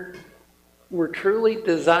we're truly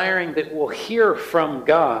desiring that we'll hear from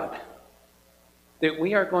God, that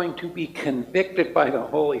we are going to be convicted by the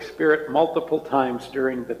Holy Spirit multiple times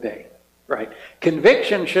during the day, right?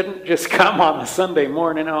 Conviction shouldn't just come on a Sunday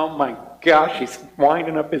morning. Oh my gosh, he's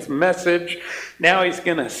winding up his message. Now he's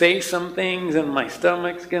going to say some things and my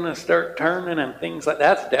stomach's going to start turning and things like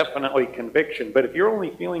that. That's definitely conviction. But if you're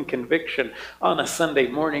only feeling conviction on a Sunday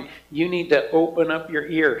morning, you need to open up your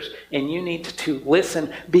ears and you need to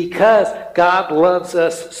listen because God loves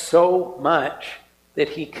us so much that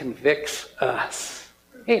he convicts us.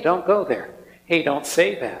 Hey, don't go there. Hey, don't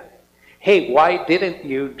say that. Hey, why didn't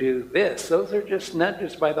you do this? Those are just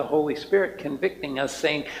nudges by the Holy Spirit convicting us,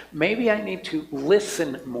 saying, maybe I need to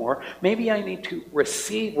listen more. Maybe I need to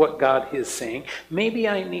receive what God is saying. Maybe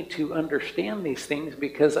I need to understand these things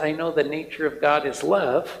because I know the nature of God is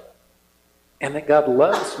love and that God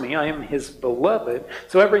loves me. I am his beloved.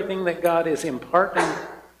 So everything that God is imparting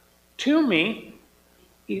to me,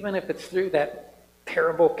 even if it's through that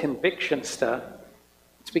terrible conviction stuff,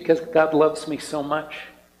 it's because God loves me so much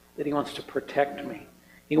that he wants to protect me.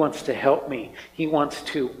 He wants to help me. He wants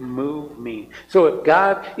to move me. So if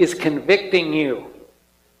God is convicting you,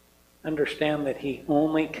 understand that he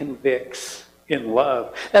only convicts in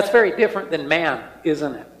love. That's very different than man,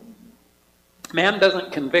 isn't it? Man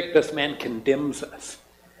doesn't convict us, man condemns us.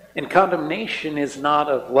 And condemnation is not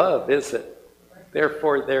of love, is it?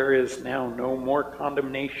 Therefore, there is now no more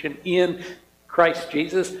condemnation in Christ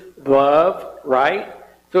Jesus. Love, right?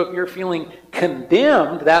 So if you're feeling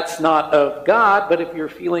condemned, that's not of God, but if you're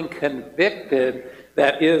feeling convicted,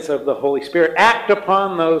 that is of the Holy Spirit. Act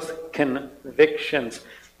upon those convictions.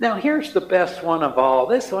 Now, here's the best one of all.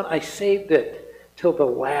 This one, I saved it till the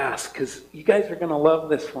last because you guys are going to love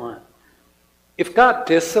this one. If God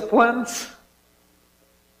disciplines,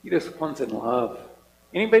 He disciplines in love.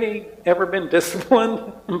 Anybody ever been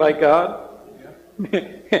disciplined by God?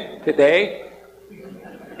 Today?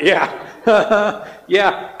 Yeah.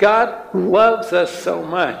 Yeah, God loves us so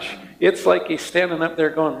much. It's like He's standing up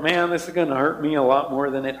there going, man, this is going to hurt me a lot more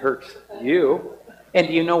than it hurts you. And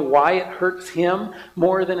do you know why it hurts Him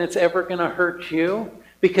more than it's ever going to hurt you?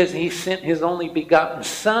 Because He sent His only begotten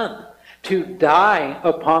Son to die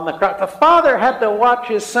upon the cross. The Father had to watch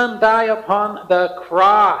His Son die upon the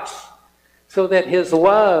cross so that His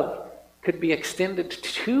love could be extended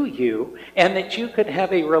to you and that you could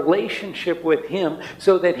have a relationship with Him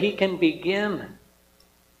so that He can begin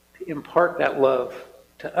to impart that love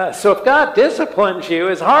to us. So if God disciplines you,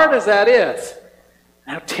 as hard as that is,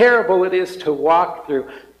 how terrible it is to walk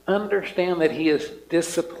through, understand that He is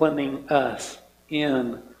disciplining us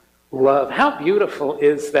in love. How beautiful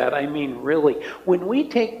is that? I mean, really, when we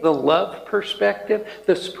take the love perspective,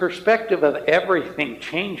 this perspective of everything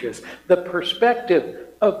changes. The perspective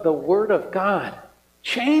of the Word of God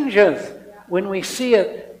changes when we see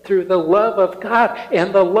it through the love of God.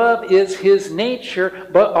 And the love is His nature,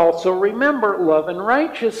 but also remember, love and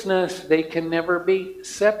righteousness, they can never be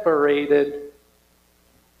separated.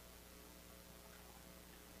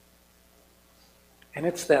 And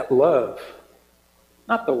it's that love,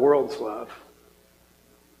 not the world's love,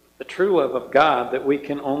 the true love of God that we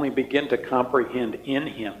can only begin to comprehend in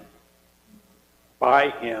Him, by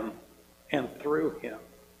Him, and through Him.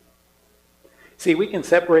 See, we can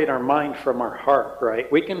separate our mind from our heart,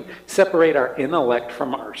 right? We can separate our intellect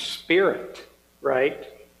from our spirit, right?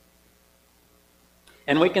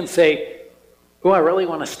 And we can say, oh, I really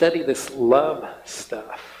want to study this love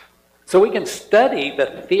stuff. So we can study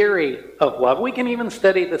the theory of love. We can even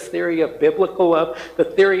study the theory of biblical love, the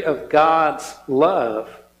theory of God's love.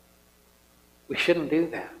 We shouldn't do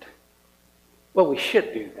that. Well, we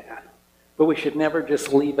should do that. But we should never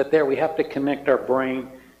just leave it there. We have to connect our brain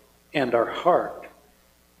and our heart.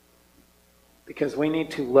 Because we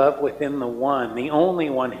need to love within the one, the only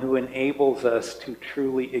one who enables us to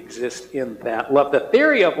truly exist in that love. The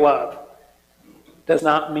theory of love does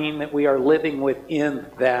not mean that we are living within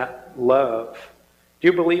that love. Do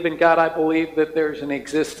you believe in God? I believe that there's an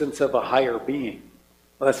existence of a higher being.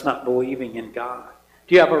 Well, that's not believing in God.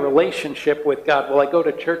 Do you have a relationship with God? Well, I go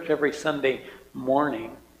to church every Sunday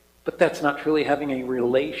morning, but that's not truly having a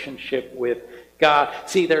relationship with God.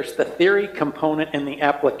 See, there's the theory component and the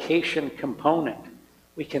application component.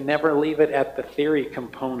 We can never leave it at the theory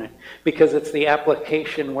component because it's the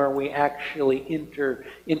application where we actually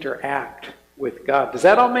interact with God. Does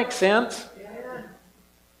that all make sense?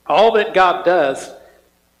 All that God does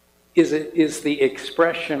is the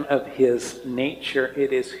expression of His nature.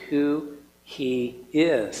 It is who He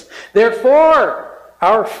is. Therefore,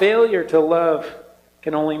 our failure to love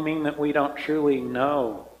can only mean that we don't truly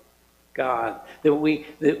know God, that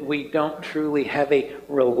we don't truly have a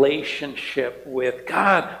relationship with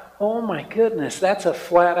God. Oh my goodness, that's a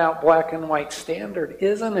flat out black and white standard,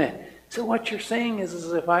 isn't it? So what you're saying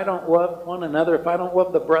is if I don't love one another, if I don't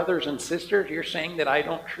love the brothers and sisters, you're saying that I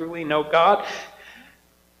don't truly know God?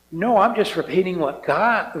 No, I'm just repeating what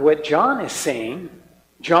John is saying.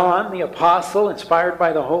 John, the apostle, inspired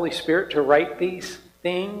by the Holy Spirit to write these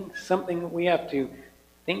things, something that we have to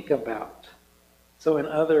think about. So in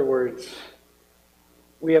other words,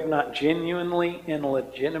 we have not genuinely and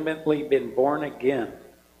legitimately been born again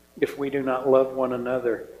if we do not love one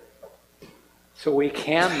another. So we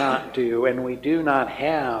cannot do and we do not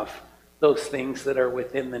have those things that are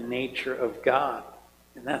within the nature of God.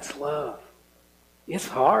 And that's love. It's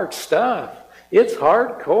hard stuff. It's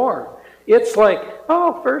hardcore. It's like,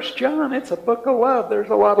 oh, 1 John, it's a book of love. There's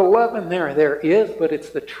a lot of love in there. There is, but it's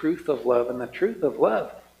the truth of love. And the truth of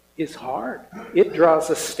love is hard. It draws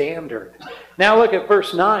a standard. Now look at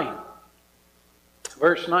verse 9.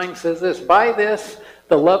 Verse 9 says this, by this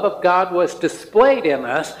the love of God was displayed in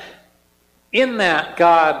us, in that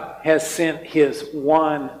God has sent His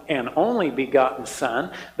one and only begotten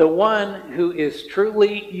Son, the one who is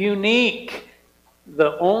truly unique,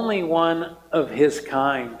 the only one of His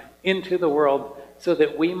kind, into the world so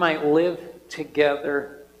that we might live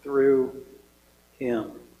together through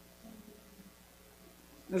Him.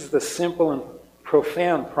 This is the simple and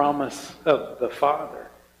profound promise of the Father.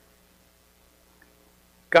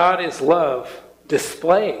 God is love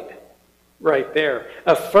displayed right there,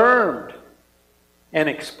 affirmed and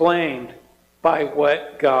explained by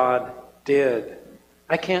what God did.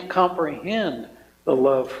 I can't comprehend the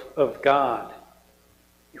love of God.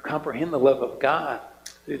 You comprehend the love of God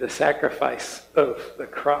through the sacrifice of the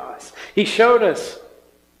cross. He showed us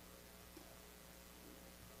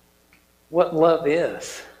what love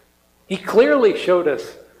is. He clearly showed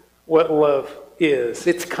us what love is.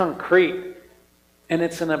 It's concrete and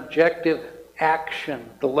it's an objective action.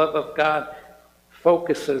 The love of God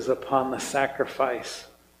focuses upon the sacrifice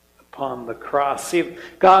upon the cross. See,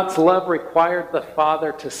 God's love required the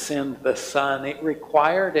Father to send the Son. It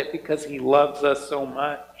required it because He loves us so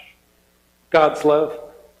much. God's love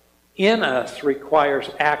in us requires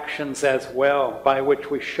actions as well by which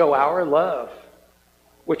we show our love,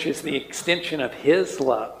 which is the extension of His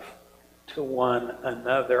love to one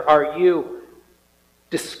another. Are you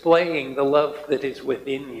displaying the love that is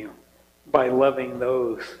within you by loving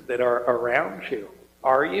those that are around you?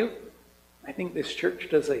 Are you? I think this church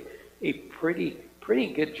does a pretty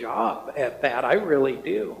good job at that. I really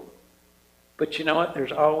do. But you know what?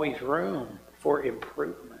 There's always room for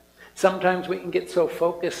improvement. Sometimes we can get so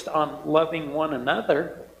focused on loving one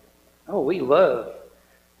another. Oh, we love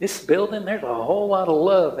this building. There's a whole lot of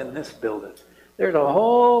love in this building. There's a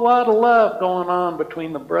whole lot of love going on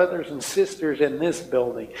between the brothers and sisters in this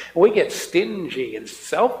building. We get stingy and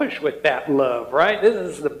selfish with that love, right? This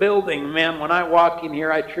is the building, man. When I walk in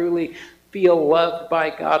here, I truly feel loved by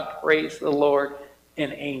God. Praise the Lord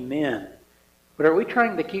and amen. But are we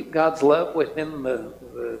trying to keep God's love within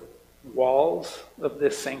the walls of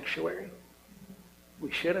this sanctuary? We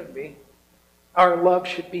shouldn't be. Our love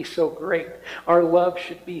should be so great. Our love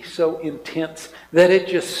should be so intense that it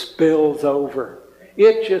just spills over.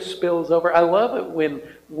 It just spills over. I love it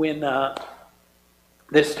when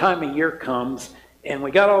this time of year comes and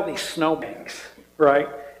we got all these snowbanks, right?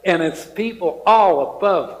 And it's people all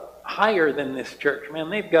above, higher than this church. Man,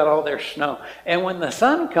 they've got all their snow. And when the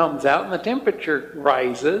sun comes out and the temperature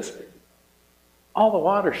rises, all the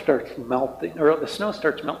water starts melting, or the snow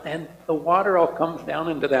starts melting, and the water all comes down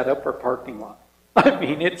into that upper parking lot. I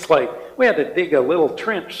mean, it's like we had to dig a little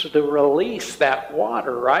trench to release that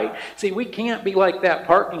water, right? See, we can't be like that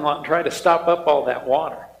parking lot and try to stop up all that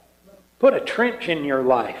water. Put a trench in your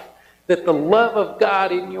life that the love of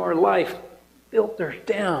God in your life filters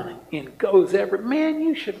down and goes everywhere. Man,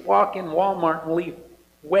 you should walk in Walmart and leave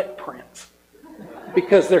wet prints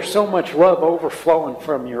because there's so much love overflowing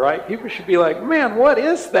from you, right? People should be like, man, what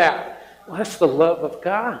is that? Well, that's the love of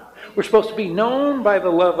God. We're supposed to be known by the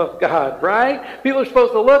love of God, right? People are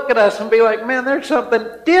supposed to look at us and be like, man, there's something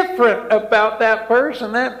different about that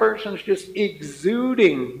person. That person's just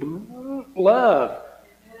exuding love.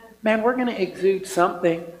 Man, we're going to exude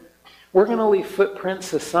something. We're going to leave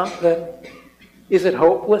footprints of something. Is it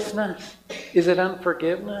hopelessness? Is it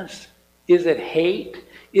unforgiveness? Is it hate?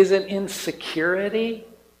 Is it insecurity?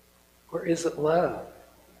 Or is it love?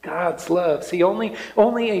 God's love. See, only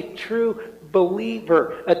a true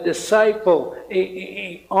believer, a disciple,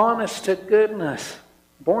 a honest to goodness,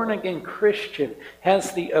 born-again Christian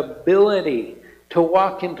has the ability to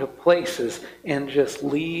walk into places and just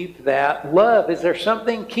leave that love. Is there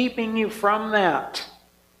something keeping you from that?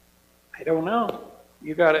 I don't know.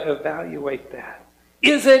 You got to evaluate that.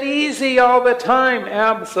 Is it easy all the time?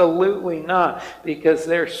 Absolutely not. Because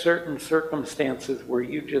there's certain circumstances where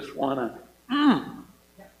you just want to,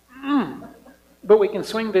 But we can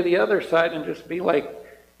swing to the other side and just be like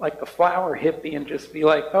the flower hippie and just be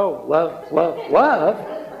like, oh, love, love, love,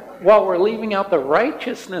 while we're leaving out the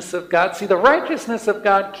righteousness of God. See, the righteousness of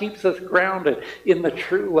God keeps us grounded in the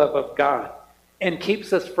true love of God and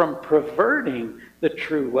keeps us from perverting the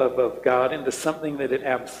true love of God into something that it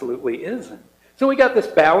absolutely isn't. So we got this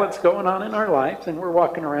balance going on in our lives, and we're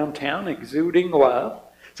walking around town exuding love.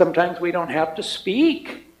 Sometimes we don't have to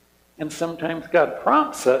speak. And sometimes God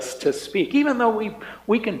prompts us to speak. Even though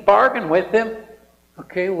we can bargain with Him.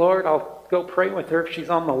 Okay, Lord, I'll go pray with her if she's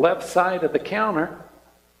on the left side of the counter.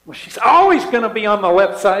 Well, she's always going to be on the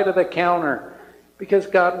left side of the counter because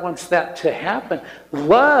God wants that to happen.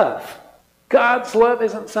 Love. God's love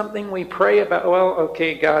isn't something we pray about. Well,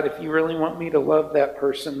 okay, God, if you really want me to love that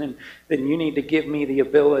person, then you need to give me the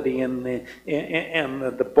ability and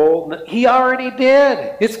the boldness. He already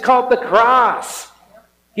did. It's called the cross.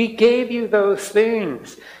 He gave you those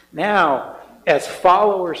things. Now, as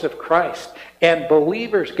followers of Christ and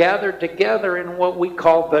believers gathered together in what we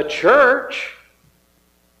call the church,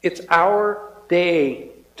 it's our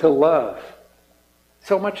day to love.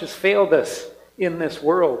 So much has failed us in this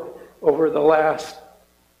world over the last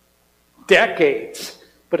decades,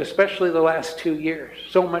 but especially the last 2 years.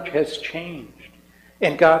 So much has changed.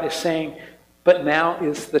 And God is saying, But now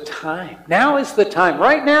is the time. Now is the time.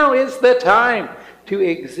 Right now is the time to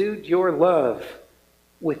exude your love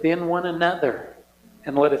within one another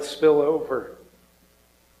and let it spill over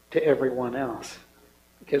to everyone else.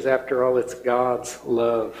 Because after all, it's God's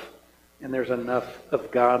love. And there's enough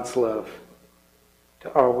of God's love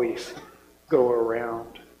to always go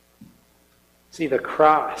around. See, the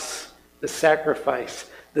cross, the sacrifice,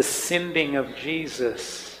 the sending of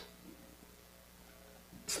Jesus,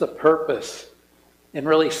 it's the purpose and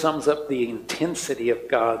really sums up the intensity of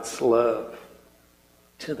God's love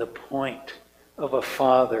to the point of a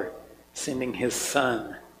father sending his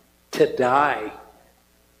son to die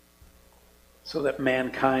so that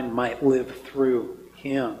mankind might live through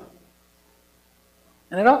him.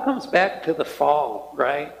 And it all comes back to the fall,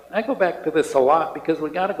 right? I go back to this a lot because we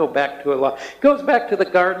got to go back to it a lot. It goes back to the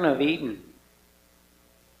Garden of Eden.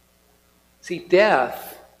 See,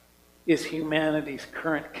 death is humanity's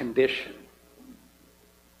current condition.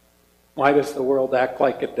 Why does the world act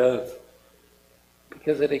like it does?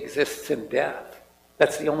 Because it exists in death.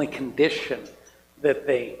 That's the only condition that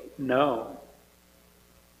they know.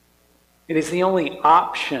 It is the only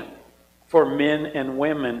option for men and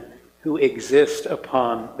women who exist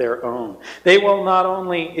upon their own. They will not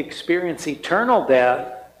only experience eternal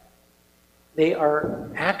death, they are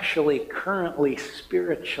actually currently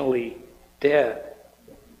spiritually dead.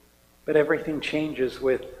 But everything changes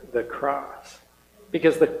with the cross.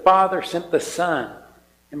 Because the Father sent the Son,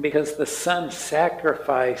 and because the Son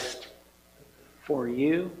sacrificed for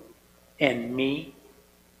you and me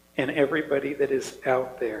and everybody that is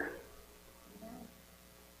out there,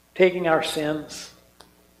 taking our sins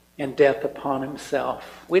and death upon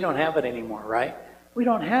himself. We don't have it anymore, right? We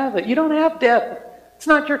don't have it. You don't have death. It's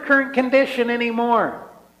not your current condition anymore.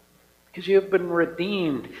 Because you have been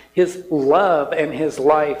redeemed. His love and his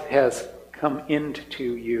life has come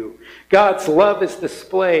into you. God's love is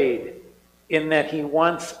displayed in that he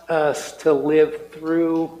wants us to live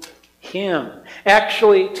through him.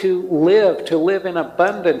 Actually, to live in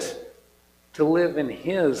abundance, to live in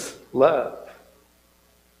his love.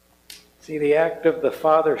 See, the act of the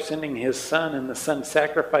Father sending his Son and the Son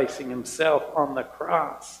sacrificing himself on the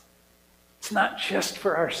cross, it's not just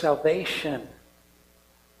for our salvation.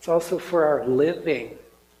 It's also for our living,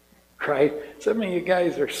 right? Some of you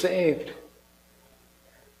guys are saved,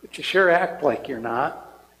 but you sure act like you're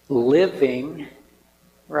not living,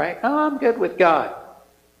 right? Oh, I'm good with God.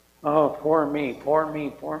 Oh, poor me.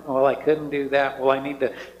 Well, I couldn't do that. Well, I need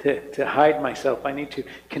to hide myself. I need to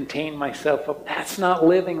contain myself. That's not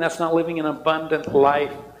living. That's not living an abundant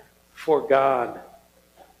life for God.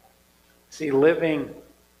 See, living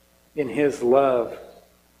in his love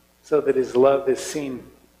so that his love is seen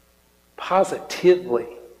positively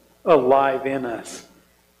alive in us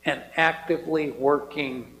and actively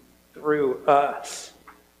working through us.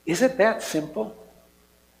 Is it that simple?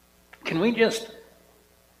 Can we just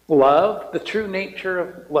love, the true nature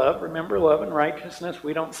of love? Remember, love and righteousness,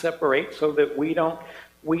 we don't separate so that we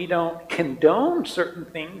don't condone certain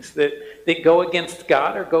things that go against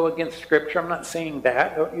God or go against Scripture. I'm not saying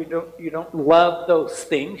that. You don't love those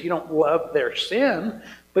things. You don't love their sin,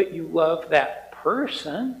 but you love that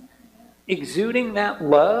person. Exuding that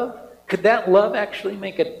love, could that love actually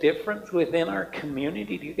make a difference within our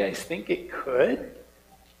community? Do you guys think it could?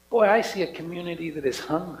 Boy, I see a community that is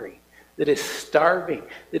hungry, that is starving,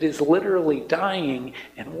 that is literally dying,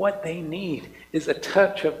 and what they need is a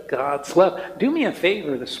touch of God's love. Do me a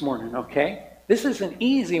favor this morning, okay? This is an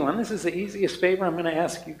easy one. This is the easiest favor I'm going to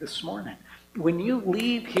ask you this morning. When you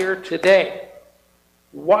leave here today,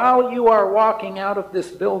 while you are walking out of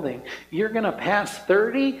this building, you're going to pass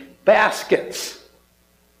 30 baskets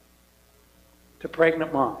to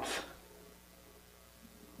pregnant moms.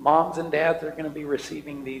 Moms and dads are going to be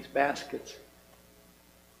receiving these baskets.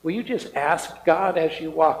 Will you just ask God as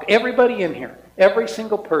you walk? Everybody in here, every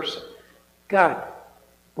single person. God,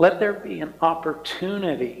 let there be an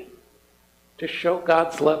opportunity to show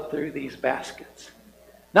God's love through these baskets.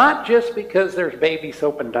 Not just because there's baby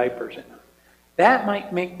soap and diapers in them. That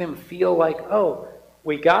might make them feel like, oh,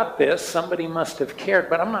 we got this, somebody must have cared.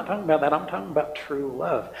 But I'm not talking about that. I'm talking about true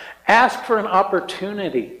love. Ask for an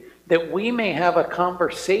opportunity that we may have a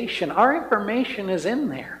conversation. Our information is in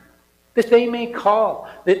there. That they may call,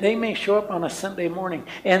 that they may show up on a Sunday morning,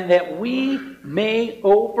 and that we may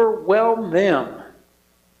overwhelm them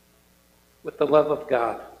with the love of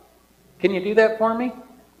God. Can you do that for me?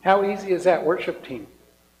 How easy is that, worship team?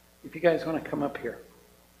 If you guys want to come up here.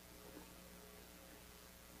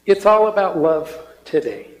 It's all about love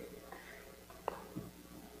today.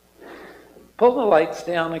 Pull the lights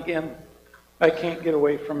down again. I can't get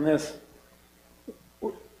away from this.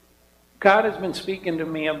 God has been speaking to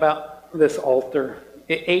me about this altar.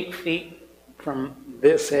 8 feet from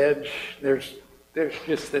this edge, there's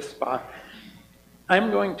just this spot.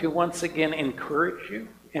 I'm going to once again encourage you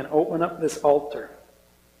and open up this altar.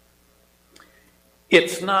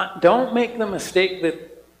 It's not, don't make the mistake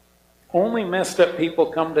that only messed up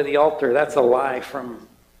people come to the altar. That's a lie from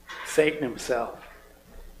Satan himself.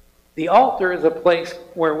 The altar is a place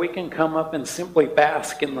where we can come up and simply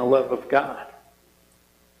bask in the love of God.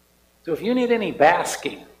 So if you need any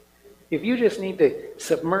basking, if you just need to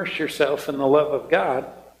submerge yourself in the love of God,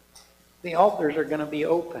 the altars are going to be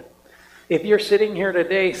open. If you're sitting here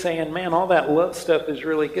today saying, man, all that love stuff is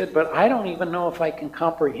really good, but I don't even know if I can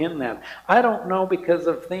comprehend that. I don't know because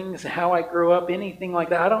of things, how I grew up, anything like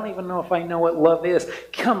that. I don't even know if I know what love is.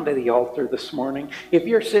 Come to the altar this morning. If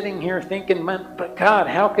you're sitting here thinking, man, but God,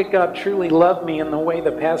 how could God truly love me in the way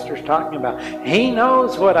the pastor's talking about? He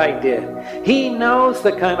knows what I did. He knows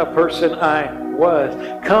the kind of person I was.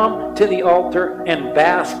 Come to the altar and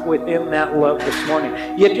bask within that love this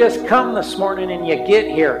morning. You just come this morning and you get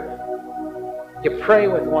here. You pray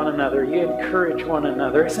with one another. You encourage one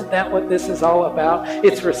another. Isn't that what this is all about?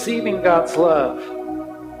 It's receiving God's love,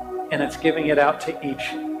 and it's giving it out to each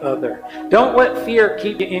other. Don't let fear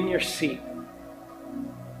keep you in your seat.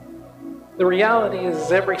 The reality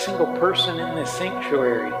is every single person in this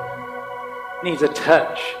sanctuary needs a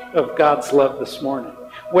touch of God's love this morning.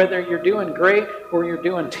 Whether you're doing great or you're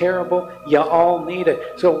doing terrible, you all need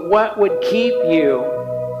it. So what would keep you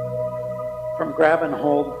from grabbing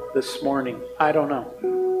hold this morning? I don't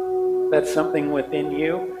know. That's something within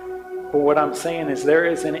you. But what I'm saying is there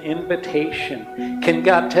is an invitation. Can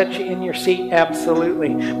God touch you in your seat?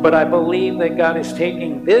 Absolutely. But I believe that God is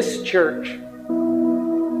taking this church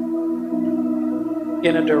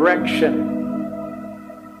in a direction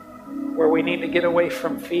where we need to get away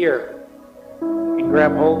from fear and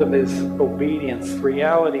grab hold of His obedience,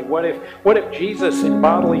 reality. What if Jesus in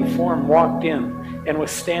bodily form walked in and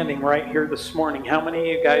was standing right here this morning? How many of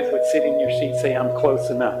you guys would sit in your seat and say, I'm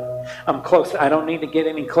close enough? I'm close. I don't need to get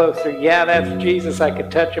any closer. Yeah, that's Jesus. I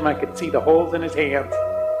could touch Him. I could see the holes in His hands.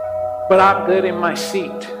 But I'm good in my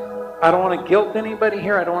seat. I don't want to guilt anybody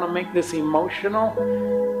here. I don't want to make this emotional.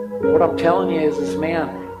 What I'm telling you is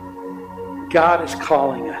man, God is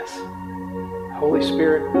calling us. Holy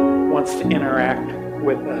Spirit wants to interact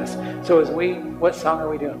with us. So what song are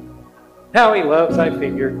we doing? How He Loves, I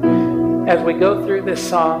figured. As we go through this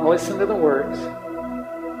song, listen to the words.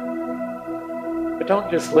 But don't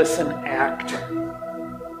just listen, act.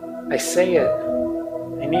 I say it.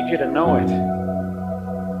 I need you to know it.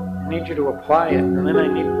 I need you to apply it. And then I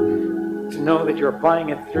need to know that you're applying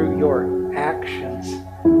it through your actions.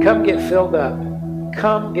 Come get filled up.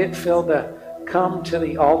 Come get filled up. Come to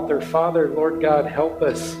the altar. Father, Lord God, help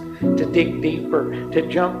us to dig deeper, to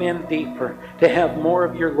jump in deeper, to have more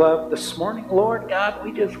of your love this morning. Lord God,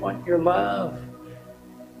 we just want your love.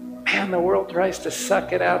 Man, the world tries to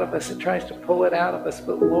suck it out of us. It tries to pull it out of us.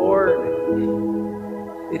 But Lord,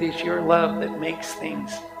 it is your love that makes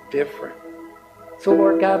things different. So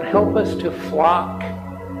Lord God, help us to flock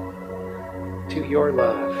to your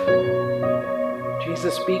love.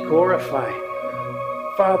 Jesus, be glorified.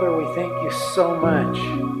 Father, we thank you so much.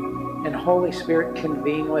 And Holy Spirit,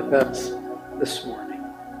 convene with us this morning.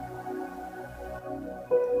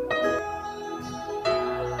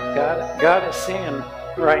 God is saying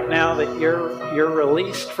right now that you're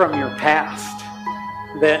released from your past.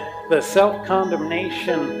 That the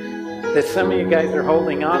self-condemnation that some of you guys are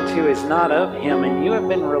holding on to is not of Him, and you have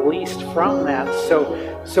been released from that. So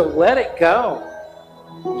let it go.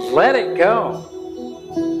 Let it go.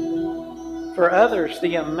 For others,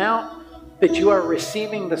 the amount that you are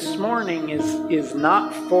receiving this morning is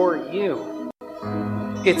not for you.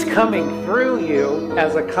 It's coming through you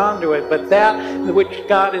as a conduit, but that which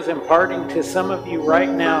God is imparting to some of you right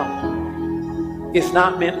now is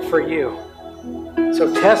not meant for you.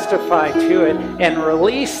 So testify to it and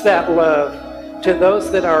release that love to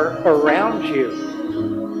those that are around you.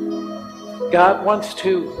 God wants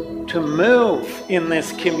to move in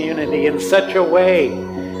this community in such a way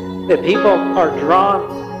that people are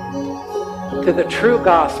drawn to the true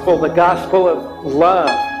gospel, the gospel of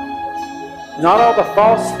love. Not all the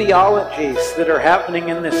false theologies that are happening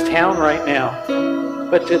in this town right now,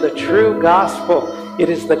 but to the true gospel. It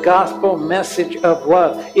is the gospel message of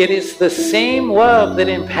love. It is the same love that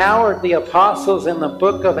empowered the apostles in the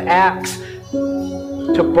book of Acts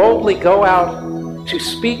to boldly go out to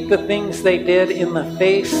speak the things they did in the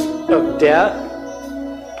face of death,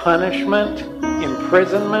 punishment,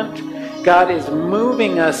 imprisonment. God is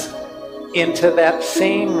moving us into that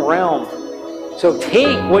same realm. So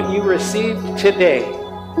take what you received today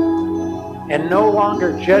and no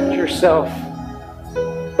longer judge yourself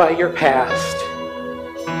by your past.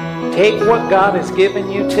 Take what God has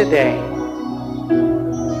given you today,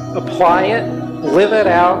 apply it, live it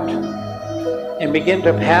out, and begin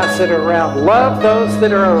to pass it around. Love those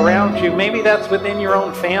that are around you. Maybe that's within your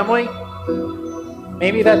own family.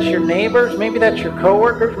 Maybe that's your neighbors. Maybe that's your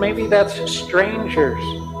coworkers. Maybe that's strangers.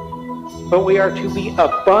 But we are to be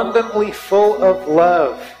abundantly full of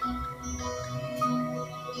love,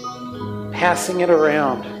 passing it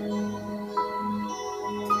around.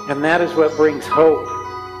 And that is what brings hope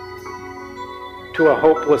to a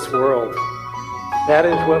hopeless world. That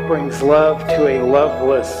is what brings love to a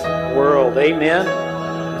loveless world. Amen?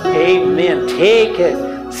 Amen. Take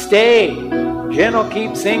it. Stay. Jen will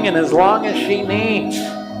keep singing as long as she needs.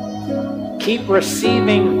 Keep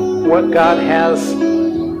receiving what God has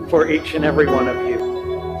for each and every one of you.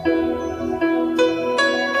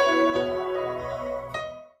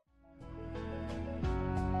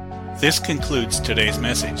 This concludes today's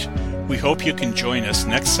message. We hope you can join us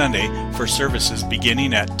next Sunday for services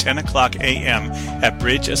beginning at 10 o'clock a.m. at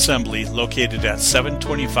Bridge Assembly located at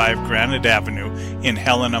 725 Granite Avenue in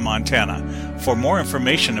Helena, Montana. For more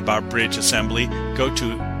information about Bridge Assembly, go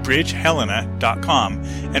to bridgehelena.com,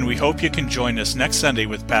 and we hope you can join us next Sunday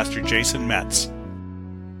with Pastor Jason Metz.